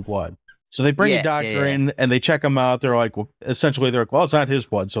his own blood. So they bring a doctor in and they check him out. They're like, well, essentially, they're like, well, it's not his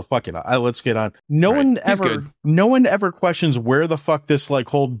blood, so fuck it. Let's get on. No one ever questions where the fuck this like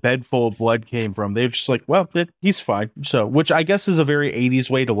whole bed full of blood came from. They're just like, well, he's fine. So, which I guess is a very 80s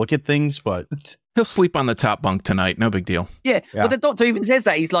way to look at things, but he'll sleep on the top bunk tonight. No big deal. Yeah. Well, the doctor even says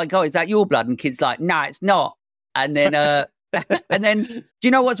that. He's like, oh, is that your blood? And kid's like, no, it's not. And then, and then, do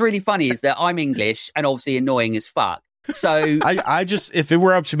you know what's really funny is that I'm English and obviously annoying as fuck. So I just, if it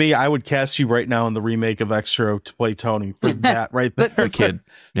were up to me, I would cast you right now in the remake of Xtro to play Tony for that right there. The kid.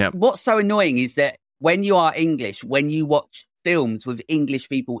 Yeah. What's so annoying is that when you are English, when you watch films with English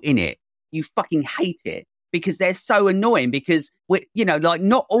people in it, you fucking hate it because they're so annoying because like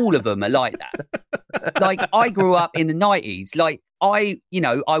not all of them are like that. Like I grew up in the 90s. Like I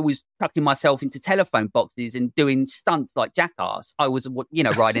was tucking myself into telephone boxes and doing stunts like Jackass. I was,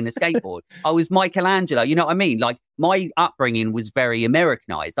 riding a skateboard. I was Michelangelo. You know what I mean? Like my upbringing was very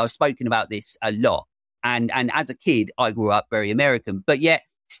Americanized. I've spoken about this a lot. And as a kid, I grew up very American, but yet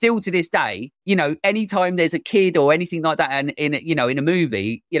still to this day, anytime there's a kid or anything like that and in a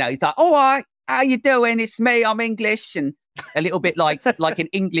movie, it's like, all right, how you doing? It's me. I'm English. And a little bit like an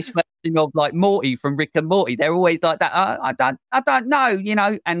English version of like Morty from Rick and Morty. They're always like that. I don't know,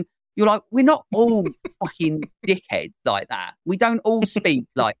 and you're like, we're not all fucking dickheads like that. We don't all speak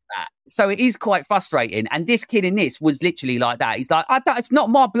like that. So it is quite frustrating. And this kid in this was literally like that. He's like, it's not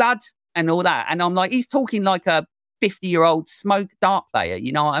my blood and all that. And I'm like, he's talking like a 50-year-old smoke dart player.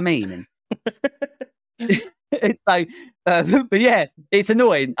 You know what I mean? And it's so, but yeah, it's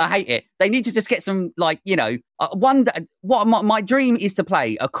annoying. I hate it. They need to just get some, like, my dream is to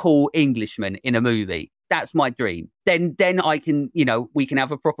play a cool Englishman in a movie. That's my dream. Then I can, we can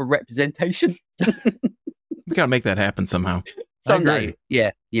have a proper representation. We gotta make that happen somehow. Someday.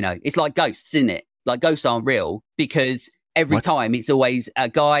 Yeah. It's like ghosts, isn't it? Like ghosts aren't real because every time it's always a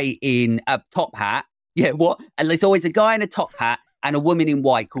guy in a top hat. Yeah. What? And there's always a guy in a top hat and a woman in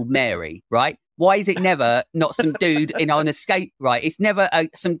white called Mary, right? Why is it never not some dude on a skate? Right, it's never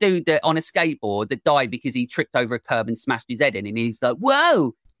some dude on a skateboard that died because he tripped over a curb and smashed his head in, and he's like,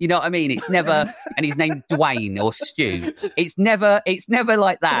 "Whoa!" You know what I mean? It's never, and his name's Dwayne or Stu. It's never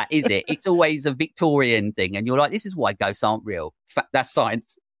like that, is it? It's always a Victorian thing, and you're like, "This is why ghosts aren't real." That's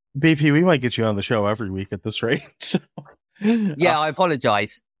science. BP, we might get you on the show every week at this rate. So, yeah, I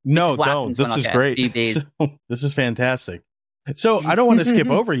apologize. No, don't. This is great. This is fantastic. So I don't want to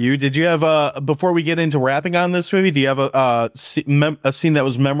skip over you. Did you have before we get into wrapping on this movie? Do you have a scene that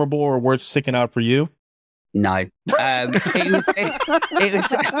was memorable or worth sticking out for you? No, it was.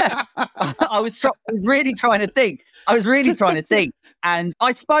 I was really trying to think. And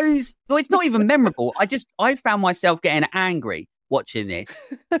I suppose, well, it's not even memorable. I found myself getting angry watching this,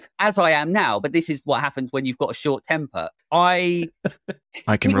 as I am now. But this is what happens when you've got a short temper. I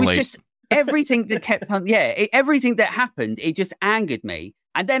can relate. Just everything that kept on, everything that happened, it just angered me.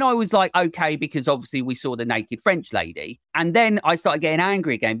 And then I was like, okay, because obviously we saw the naked French lady. And then I started getting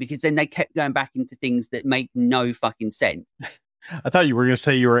angry again because then they kept going back into things that make no fucking sense. I thought you were going to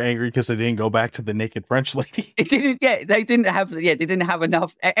say you were angry because they didn't go back to the naked French lady. It didn't. Yeah, they didn't have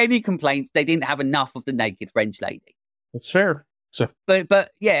enough. Any complaints? They didn't have enough of the naked French lady. That's fair. So,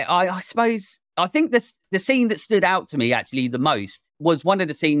 but yeah, I suppose I think the scene that stood out to me actually the most was one of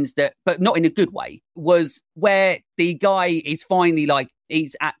the scenes that, but not in a good way, was where the guy is finally like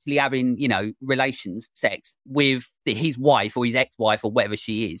he's actually having sex with his wife or his ex-wife or whatever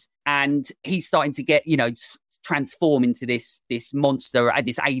she is, and he's starting to get transform into this monster,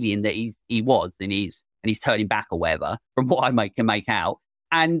 this alien that he was and he's turning back or whatever, from what I can make out.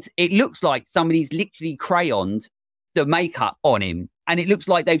 and it looks like somebody's literally crayoned the makeup on him. And it looks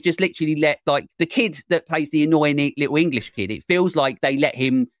like they've just literally let, like, the kid that plays the annoying little English kid, it feels like they let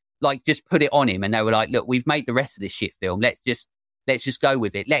him, like, just put it on him. And they were like, look, we've made the rest of this shit film. Let's just go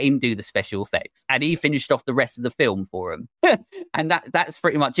with it. Let him do the special effects. And he finished off the rest of the film for him. And that's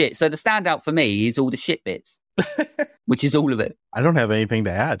pretty much it. So the standout for me is all the shit bits, which is all of it. I don't have anything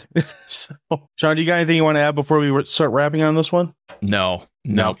to add. So, Sean, do you got anything you want to add before we start wrapping on this one? No.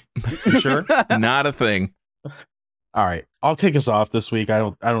 You sure? Not a thing. All right, I'll kick us off this week. I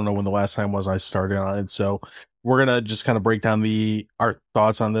don't know when the last time was I started on it, so we're gonna just kind of break down our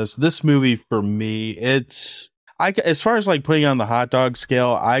thoughts on this. This movie for me, as far as like putting on the hot dog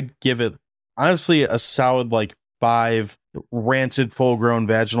scale, I'd give it honestly a solid like 5 rancid full-grown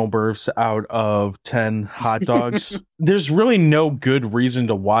vaginal births out of 10 hot dogs. There's really no good reason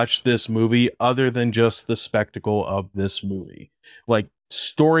to watch this movie other than just the spectacle of this movie. Like,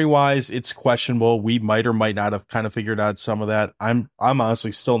 story-wise, it's questionable. We might or might not have kind of figured out some of that. I'm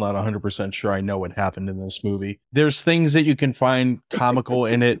honestly still not 100% sure I know what happened in this movie. There's things that you can find comical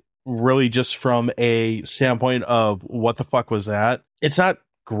in it, really just from a standpoint of what the fuck was that? It's not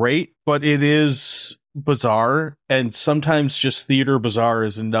great, but it is bizarre, and sometimes just theater bizarre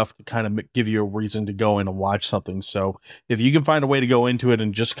is enough to kind of give you a reason to go in and watch something. So if you can find a way to go into it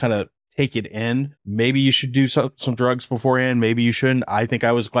and just kind of take it in, maybe you should do some drugs beforehand. Maybe you shouldn't. I think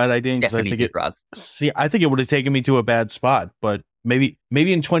I was glad I didn't, because I think I think it would have taken me to a bad spot. But maybe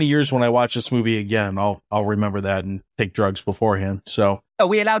in 20 years when I watch this movie again, I'll remember that and take drugs beforehand. So are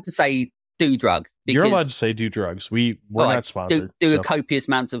we allowed to say do drugs? Because you're allowed to say do drugs. We're not sponsored. Do a copious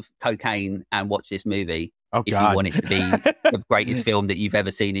amounts of cocaine and watch this movie. Oh, if God. you want it to be the greatest film that you've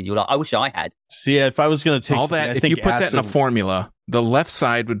ever seen in your life. I wish I had. See, if I was going to take all that, if you put that in a formula, the left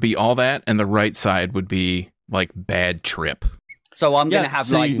side would be all that, and the right side would be like bad trip. So I'm going to have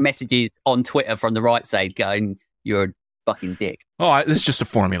like messages on Twitter from the right side going, "You're a fucking dick." Oh, this is just a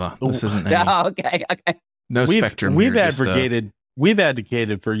formula. This isn't any, okay. No spectrum. We've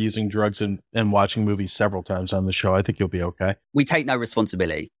advocated for using drugs and watching movies several times on the show. I think you'll be okay. We take no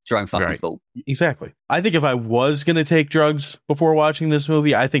responsibility. It's your own fucking fault. Exactly. I think if I was going to take drugs before watching this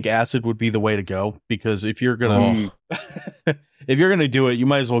movie, I think acid would be the way to go, because if you're going to do it, you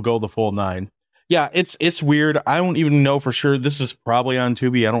might as well go the full 9. Yeah, it's weird. I don't even know for sure. This is probably on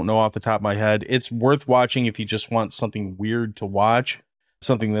Tubi. I don't know off the top of my head. It's worth watching if you just want something weird to watch.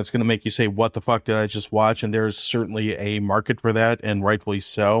 Something that's going to make you say, what the fuck did I just watch? And there's certainly a market for that, and rightfully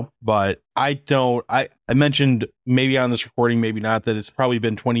so. But I mentioned maybe on this recording, maybe not, that it's probably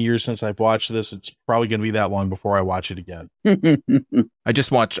been 20 years since I've watched this. It's probably going to be that long before I watch it again. I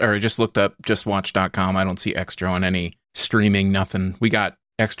just looked up justwatch.com. I don't see Xtro on any streaming, nothing. We got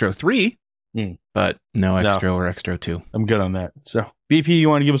Xtro 3, but no Xtro or Xtro 2. I'm good on that. So, BP, you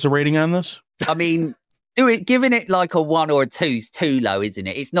want to give us a rating on this? I mean, giving it like a 1 or a 2 is too low, isn't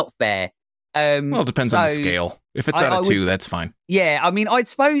it? It's not fair. Well, it depends on the scale. If it's out of 2, that's fine. Yeah, I mean, I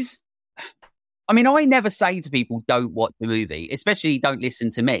never say to people, don't watch the movie, especially don't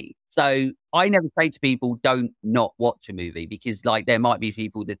listen to me. So I never say to people, don't not watch a movie, because like there might be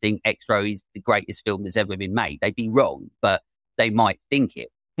people that think Xtro is the greatest film that's ever been made. They'd be wrong, but they might think it.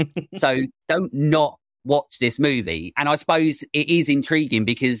 So don't not watch this movie. And I suppose it is intriguing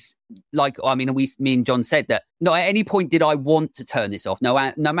because, like, I mean, me and John said that not at any point did I want to turn this off. No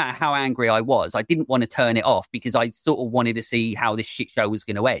matter how angry I was, I didn't want to turn it off, because I sort of wanted to see how this shit show was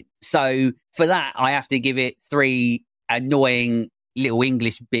going to end. So for that, I have to give it 3 annoying little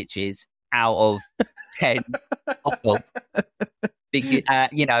English bitches out of 10.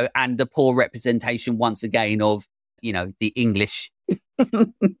 And the poor representation once again of, the English.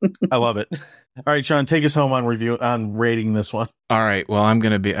 I love it. All right, Sean, take us home on rating this one. All right. Well, I'm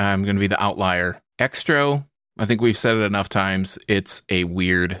gonna be the outlier. Xtro, I think we've said it enough times. It's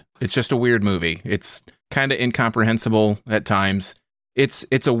just a weird movie. It's kind of incomprehensible at times.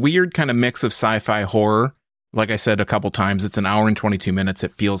 It's a weird kind of mix of sci-fi horror. Like I said a couple times, it's an hour and 22 minutes.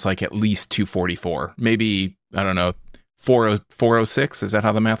 It feels like at least 244. Maybe, I don't know, 406. Is that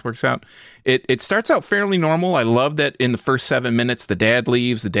how the math works out? It starts out fairly normal. I love that in the first 7 minutes, the dad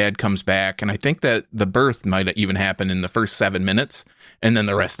leaves, the dad comes back. And I think that the birth might even happen in the first 7 minutes. And then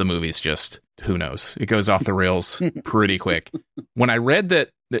the rest of the movie is just, who knows? It goes off the rails pretty quick. When I read that,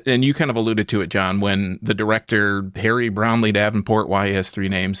 and you kind of alluded to it, John, when the director, Harry Brownlee Davenport, why he has 3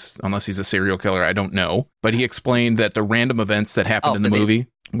 names, unless he's a serial killer, I don't know. But he explained that the random events that happened in the movie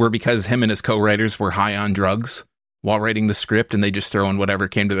were because him and his co-writers were high on drugs while writing the script, and they just throw in whatever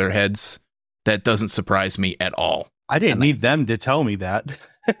came to their heads. That doesn't surprise me at all. I didn't need them to tell me that.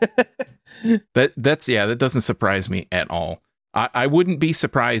 That doesn't surprise me at all. I wouldn't be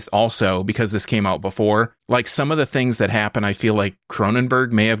surprised also, because this came out before, like some of the things that happen, I feel like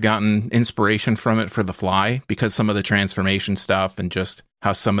Cronenberg may have gotten inspiration from it for The Fly, because some of the transformation stuff and just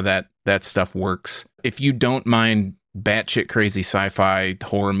how some of that stuff works. If you don't mind batshit crazy sci-fi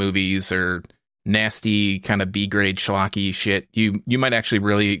horror movies or nasty kind of B-grade schlocky shit, you might actually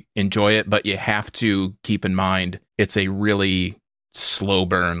really enjoy it, but you have to keep in mind it's a really slow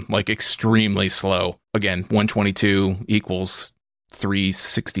burn, like extremely slow. Again, 122 equals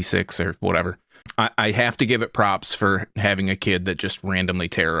 366 or whatever. I have to give it props for having a kid that just randomly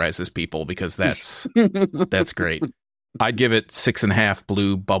terrorizes people, because that's great. I'd give it 6.5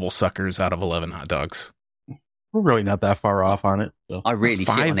 blue bubble suckers out of 11 hot dogs. We're really not that far off on it. So. I really shit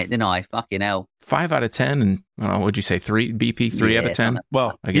on it, didn't I? Fucking hell. 5 out of 10, and what'd you say? 3 BP, 3 out of 10.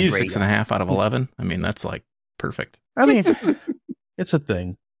 Well, I guess 6.5 out of 11. I mean, that's like perfect. I mean, it's a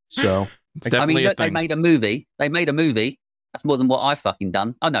thing. So it's definitely look, a thing. They made a movie. That's more than what I've fucking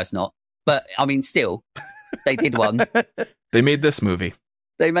done. Oh, no, it's not. But I mean, still, they did one. They made this movie.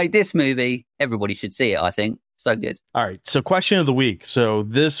 Everybody should see it, I think. So good. All right. So question of the week. So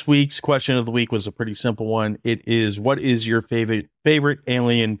this week's question of the week was a pretty simple one. It is, what is your favorite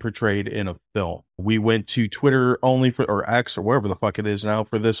alien portrayed in a film? We went to Twitter only or X or wherever the fuck it is now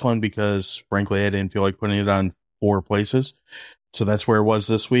for this one, because frankly, I didn't feel like putting it on 4 places. So that's where it was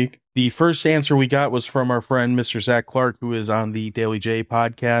this week. The first answer we got was from our friend, Mr. Zach Clark, who is on the Daily J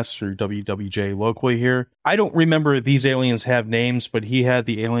podcast through WWJ locally here. I don't remember if these aliens have names, but he had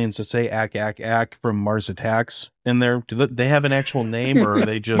the aliens that say ack, ack, ack from Mars Attacks in there. Do they have an actual name, or are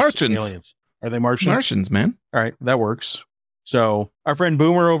they just Martians. aliens? Are they Martians? Martians, man. All right, that works. So our friend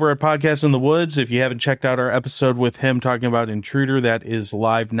Boomer over at Podcast in the Woods, if you haven't checked out our episode with him talking about Intruder, that is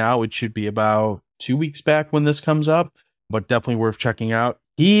live now. It should be about 2 weeks back when this comes up, but definitely worth checking out.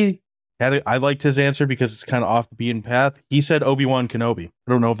 I liked his answer because it's kind of off the beaten path. He said Obi-Wan Kenobi.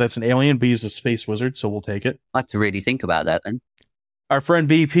 I don't know if that's an alien, but he's a space wizard, so we'll take it. I have to really think about that then. Our friend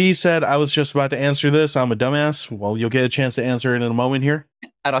BP said, I was just about to answer this. I'm a dumbass. Well, you'll get a chance to answer it in a moment here.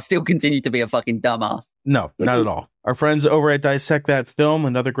 And I still continue to be a fucking dumbass. No, not at all. Our friends over at Dissect That Film,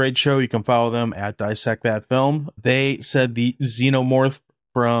 another great show. You can follow them at Dissect That Film. They said the xenomorph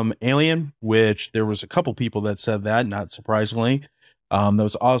from Alien, which there was a couple people that said that, not surprisingly. There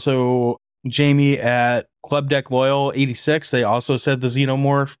was also Jamie at Club Deck Loyal 86. They also said the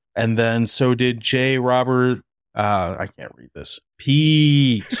xenomorph. And then so did J. Robert. I can't read this.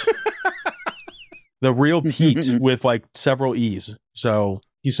 Pete. The real Pete with like several E's. So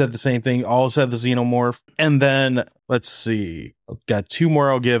he said the same thing. All said the xenomorph. And then let's see. I've got 2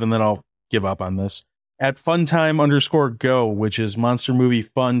 more I'll give, and then I'll give up on this. At funtime_go, which is Monster Movie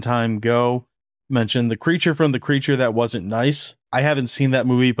Funtime Go, mentioned the creature from The Creature That Wasn't Nice. I haven't seen that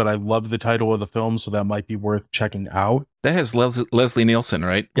movie, but I love the title of the film, so that might be worth checking out. That has Leslie Nielsen,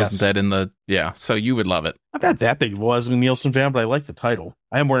 right? Yes. Wasn't that in the... Yeah, so you would love it. I'm not that big of a Leslie Nielsen fan, but I like the title.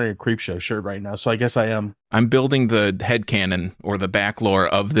 I am wearing a Creepshow shirt right now, so I guess I am. I'm building the headcanon or the back lore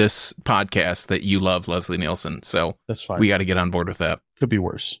of this podcast that you love Leslie Nielsen, so that's fine. We got to get on board with that. Could be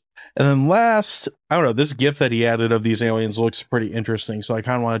worse. And then last, I don't know, this GIF that he added of these aliens looks pretty interesting, so I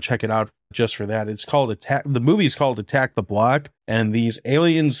kind of want to check it out just for that. It's called the movie's called Attack the Block, and these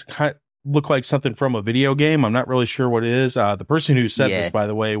aliens look like something from a video game. I'm not really sure what it is. The person who said this, by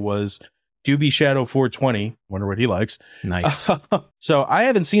the way, was Doobie Shadow 420. Wonder what he likes. Nice. So I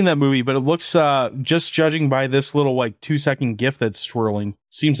haven't seen that movie, but it looks, just judging by this little like 2-second GIF that's swirling,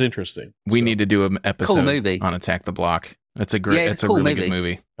 seems interesting. We need to do an episode movie on Attack the Block. It's a great, it's a cool really movie. good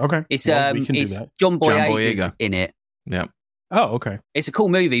movie. Okay. It's it's John Boyega in it. Yeah. Oh, okay. It's a cool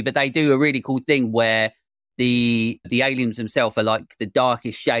movie, but they do a really cool thing where the aliens themselves are like the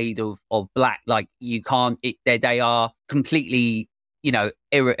darkest shade of black. Like you can't, they are completely, you know,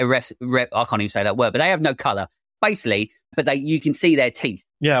 I can't even say that word, but they have no color basically, but you can see their teeth.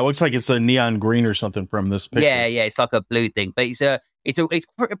 Yeah. It looks like it's a neon green or something from this picture. Yeah. It's like a blue thing, but it's a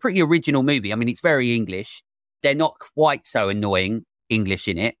pretty original movie. I mean, it's very English. They're not quite so annoying English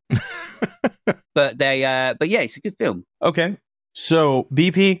in it, but yeah, it's a good film. Okay. So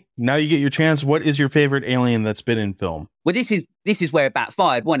BP, now you get your chance. What is your favorite alien that's been in film? Well, this is where it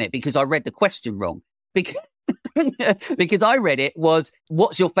backfired, wasn't it? Because I read the question wrong. Because I read it was,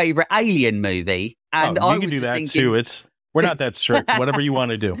 what's your favorite alien movie? And you can do that too. We're not that strict. Whatever you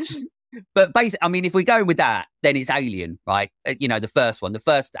want to do. But basically, I mean, if we go with that, then it's Alien, right? You know, the first one. The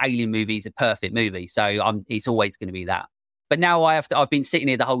first Alien movie is a perfect movie, so it's always going to be that. But now I've been sitting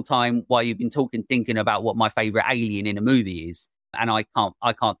here the whole time while you've been talking, thinking about what my favorite alien in a movie is. And I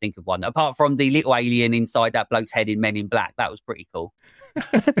can't think of one. Apart from the little alien inside that bloke's head in Men in Black. That was pretty cool.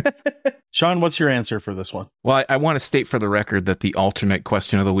 Sean, what's your answer for this one? Well, I want to state for the record that the alternate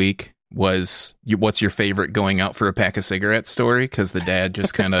question of the week was, what's your favorite going out for a pack of cigarettes story? Because the dad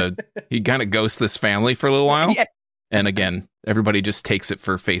just kind of ghosts this family for a little while. Yeah. And again, everybody just takes it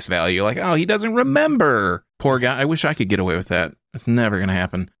for face value. Like, oh, he doesn't remember. Poor guy. I wish I could get away with that. It's never going to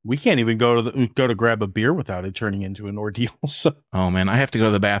happen. We can't even go to grab a beer without it turning into an ordeal. So. Oh, man, I have to go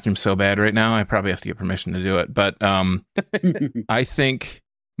to the bathroom so bad right now. I probably have to get permission to do it. But I think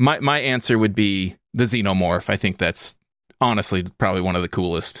my answer would be the Xenomorph. I think that's honestly probably one of the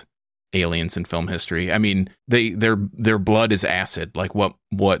coolest aliens in film history. I mean, their blood is acid. Like, what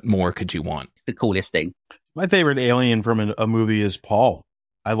more could you want? It's the coolest thing. My favorite alien from a movie is Paul.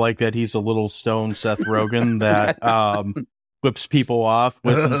 I like that he's a little stone Seth Rogen that whips people off,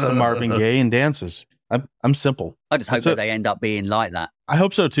 listens to Marvin Gaye, and dances. I'm simple. I just hope that they end up being like that. I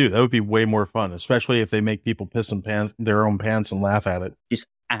hope so too. That would be way more fun, especially if they make people piss in their own pants and laugh at it. Just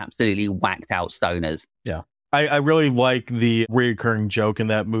absolutely whacked out stoners. Yeah. I really like the recurring joke in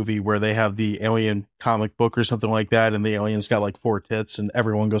that movie where they have the alien comic book or something like that, and the alien's got like 4 tits, and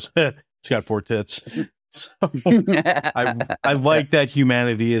everyone goes, it's got 4 tits. So I like that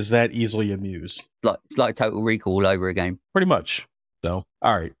humanity is that easily amused. It's like Total Recall all over again. Pretty much. So,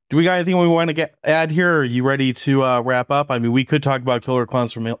 all right. Do we got anything we want to add here? Are you ready to wrap up? I mean, we could talk about killer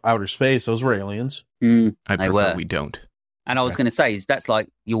clowns from outer space. Those were aliens. I prefer we don't. And I was going to say, that's like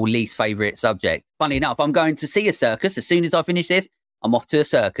your least favorite subject. Funny enough, I'm going to see a circus. As soon as I finish this, I'm off to a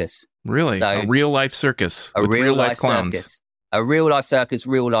circus. Really? So, a real life circus with real life clowns. Circus. A real life circus,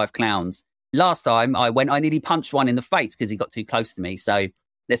 real life clowns. Last time I went, I nearly punched one in the face because he got too close to me. So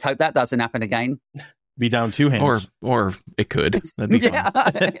let's hope that doesn't happen again. Be down 2 hands. Or it could. That'd be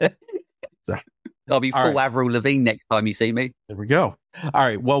fun. I'll be full Avril Lavigne next time you see me. There we go. All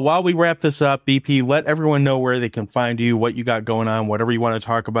right. Well, while we wrap this up, BP, let everyone know where they can find you, what you got going on, whatever you want to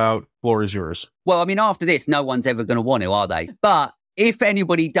talk about. Floor is yours. Well, I mean, after this, no one's ever going to want to, are they? But if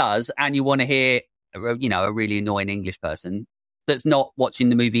anybody does, and you want to hear, a really annoying English person that's not watching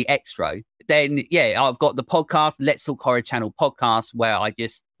the movie Xtro, then yeah, I've got the podcast, Let's Talk Horror Channel podcast, where I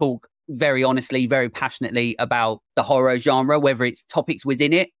just talk very honestly, very passionately about the horror genre, whether it's topics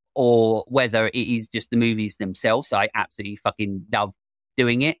within it or whether it is just the movies themselves. I absolutely fucking love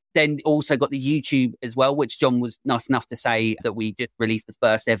doing it. Then also got the YouTube as well, which John was nice enough to say that we just released the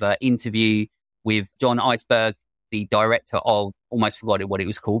first ever interview with John Iceberg, the director of, almost forgot what it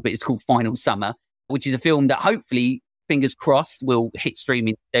was called, but it's called Final Summer, which is a film that hopefully, fingers crossed, will hit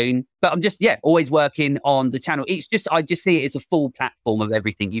streaming soon. But I'm just, always working on the channel. It's just, I just see it as a full platform of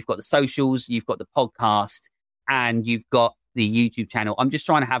everything. You've got the socials, you've got the podcast, and you've got the YouTube channel. I'm just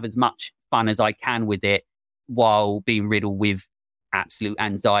trying to have as much fun as I can with it while being riddled with absolute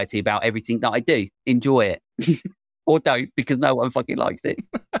anxiety about everything that I do. Enjoy it. Or don't, because no one fucking likes it.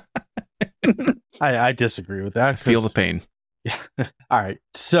 I disagree with that. Feel the pain. Yeah. All right.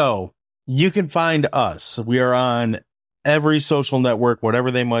 So you can find us. We are on every social network,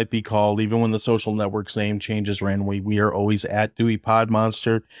 whatever they might be called, even when the social network's name changes randomly. We are always at Dewey Pod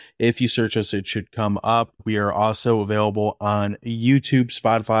Monster. If you search us, it should come up. We are also available on YouTube,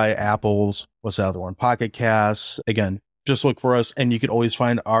 Spotify, Apple's, what's the other one? Pocket Casts. Again, just look for us, and you can always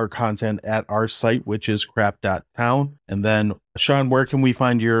find our content at our site, which is crap.town. And then, Sean, where can we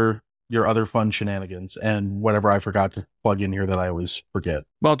find your other fun shenanigans and whatever I forgot to plug in here that I always forget?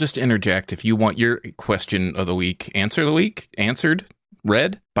 Well, just to interject, if you want your question of the week, answered,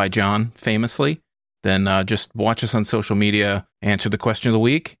 read by John famously, then just watch us on social media, answer the question of the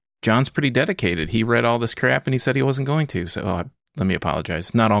week. John's pretty dedicated. He read all this crap and he said he wasn't going to. So let me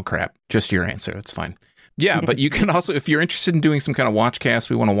apologize. Not all crap, just your answer. That's fine. Yeah, but you can also, if you're interested in doing some kind of watch cast,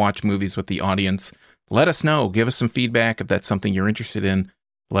 we want to watch movies with the audience, let us know. Give us some feedback if that's something you're interested in.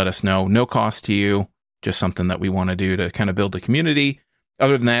 Let us know. No cost to you. Just something that we want to do to kind of build a community.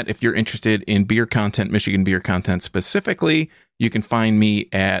 Other than that, if you're interested in beer content, Michigan beer content specifically, you can find me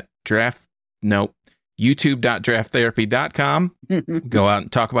at youtube.drafttherapy.com. Go out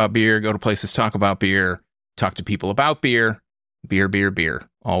and talk about beer. Go to places, talk about beer. Talk to people about beer. Beer.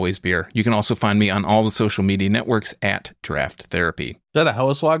 Always beer. You can also find me on all the social media networks at Draft Therapy. Is that a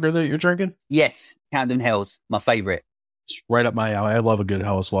Helles Lager that you're drinking? Yes. Camden Hells, my favorite. It's right up my alley. I love a good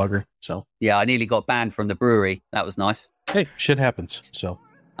Helles Lager. So yeah, I nearly got banned from the brewery. That was nice. Hey, shit happens. So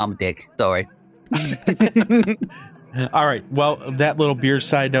I'm a dick. Sorry. All right. Well, that little beer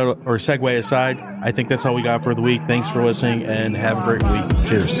side note or segue aside, I think that's all we got for the week. Thanks for listening and have a great week.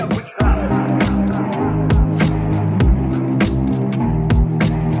 Cheers. You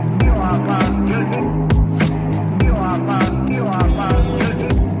are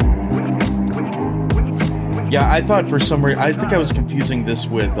Yeah, I thought for some reason, I think I was confusing this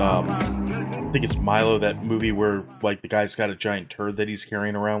with, I think it's Milo, that movie where, like, the guy's got a giant turd that he's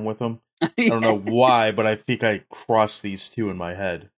carrying around with him. I don't know why, but I think I crossed these two in my head.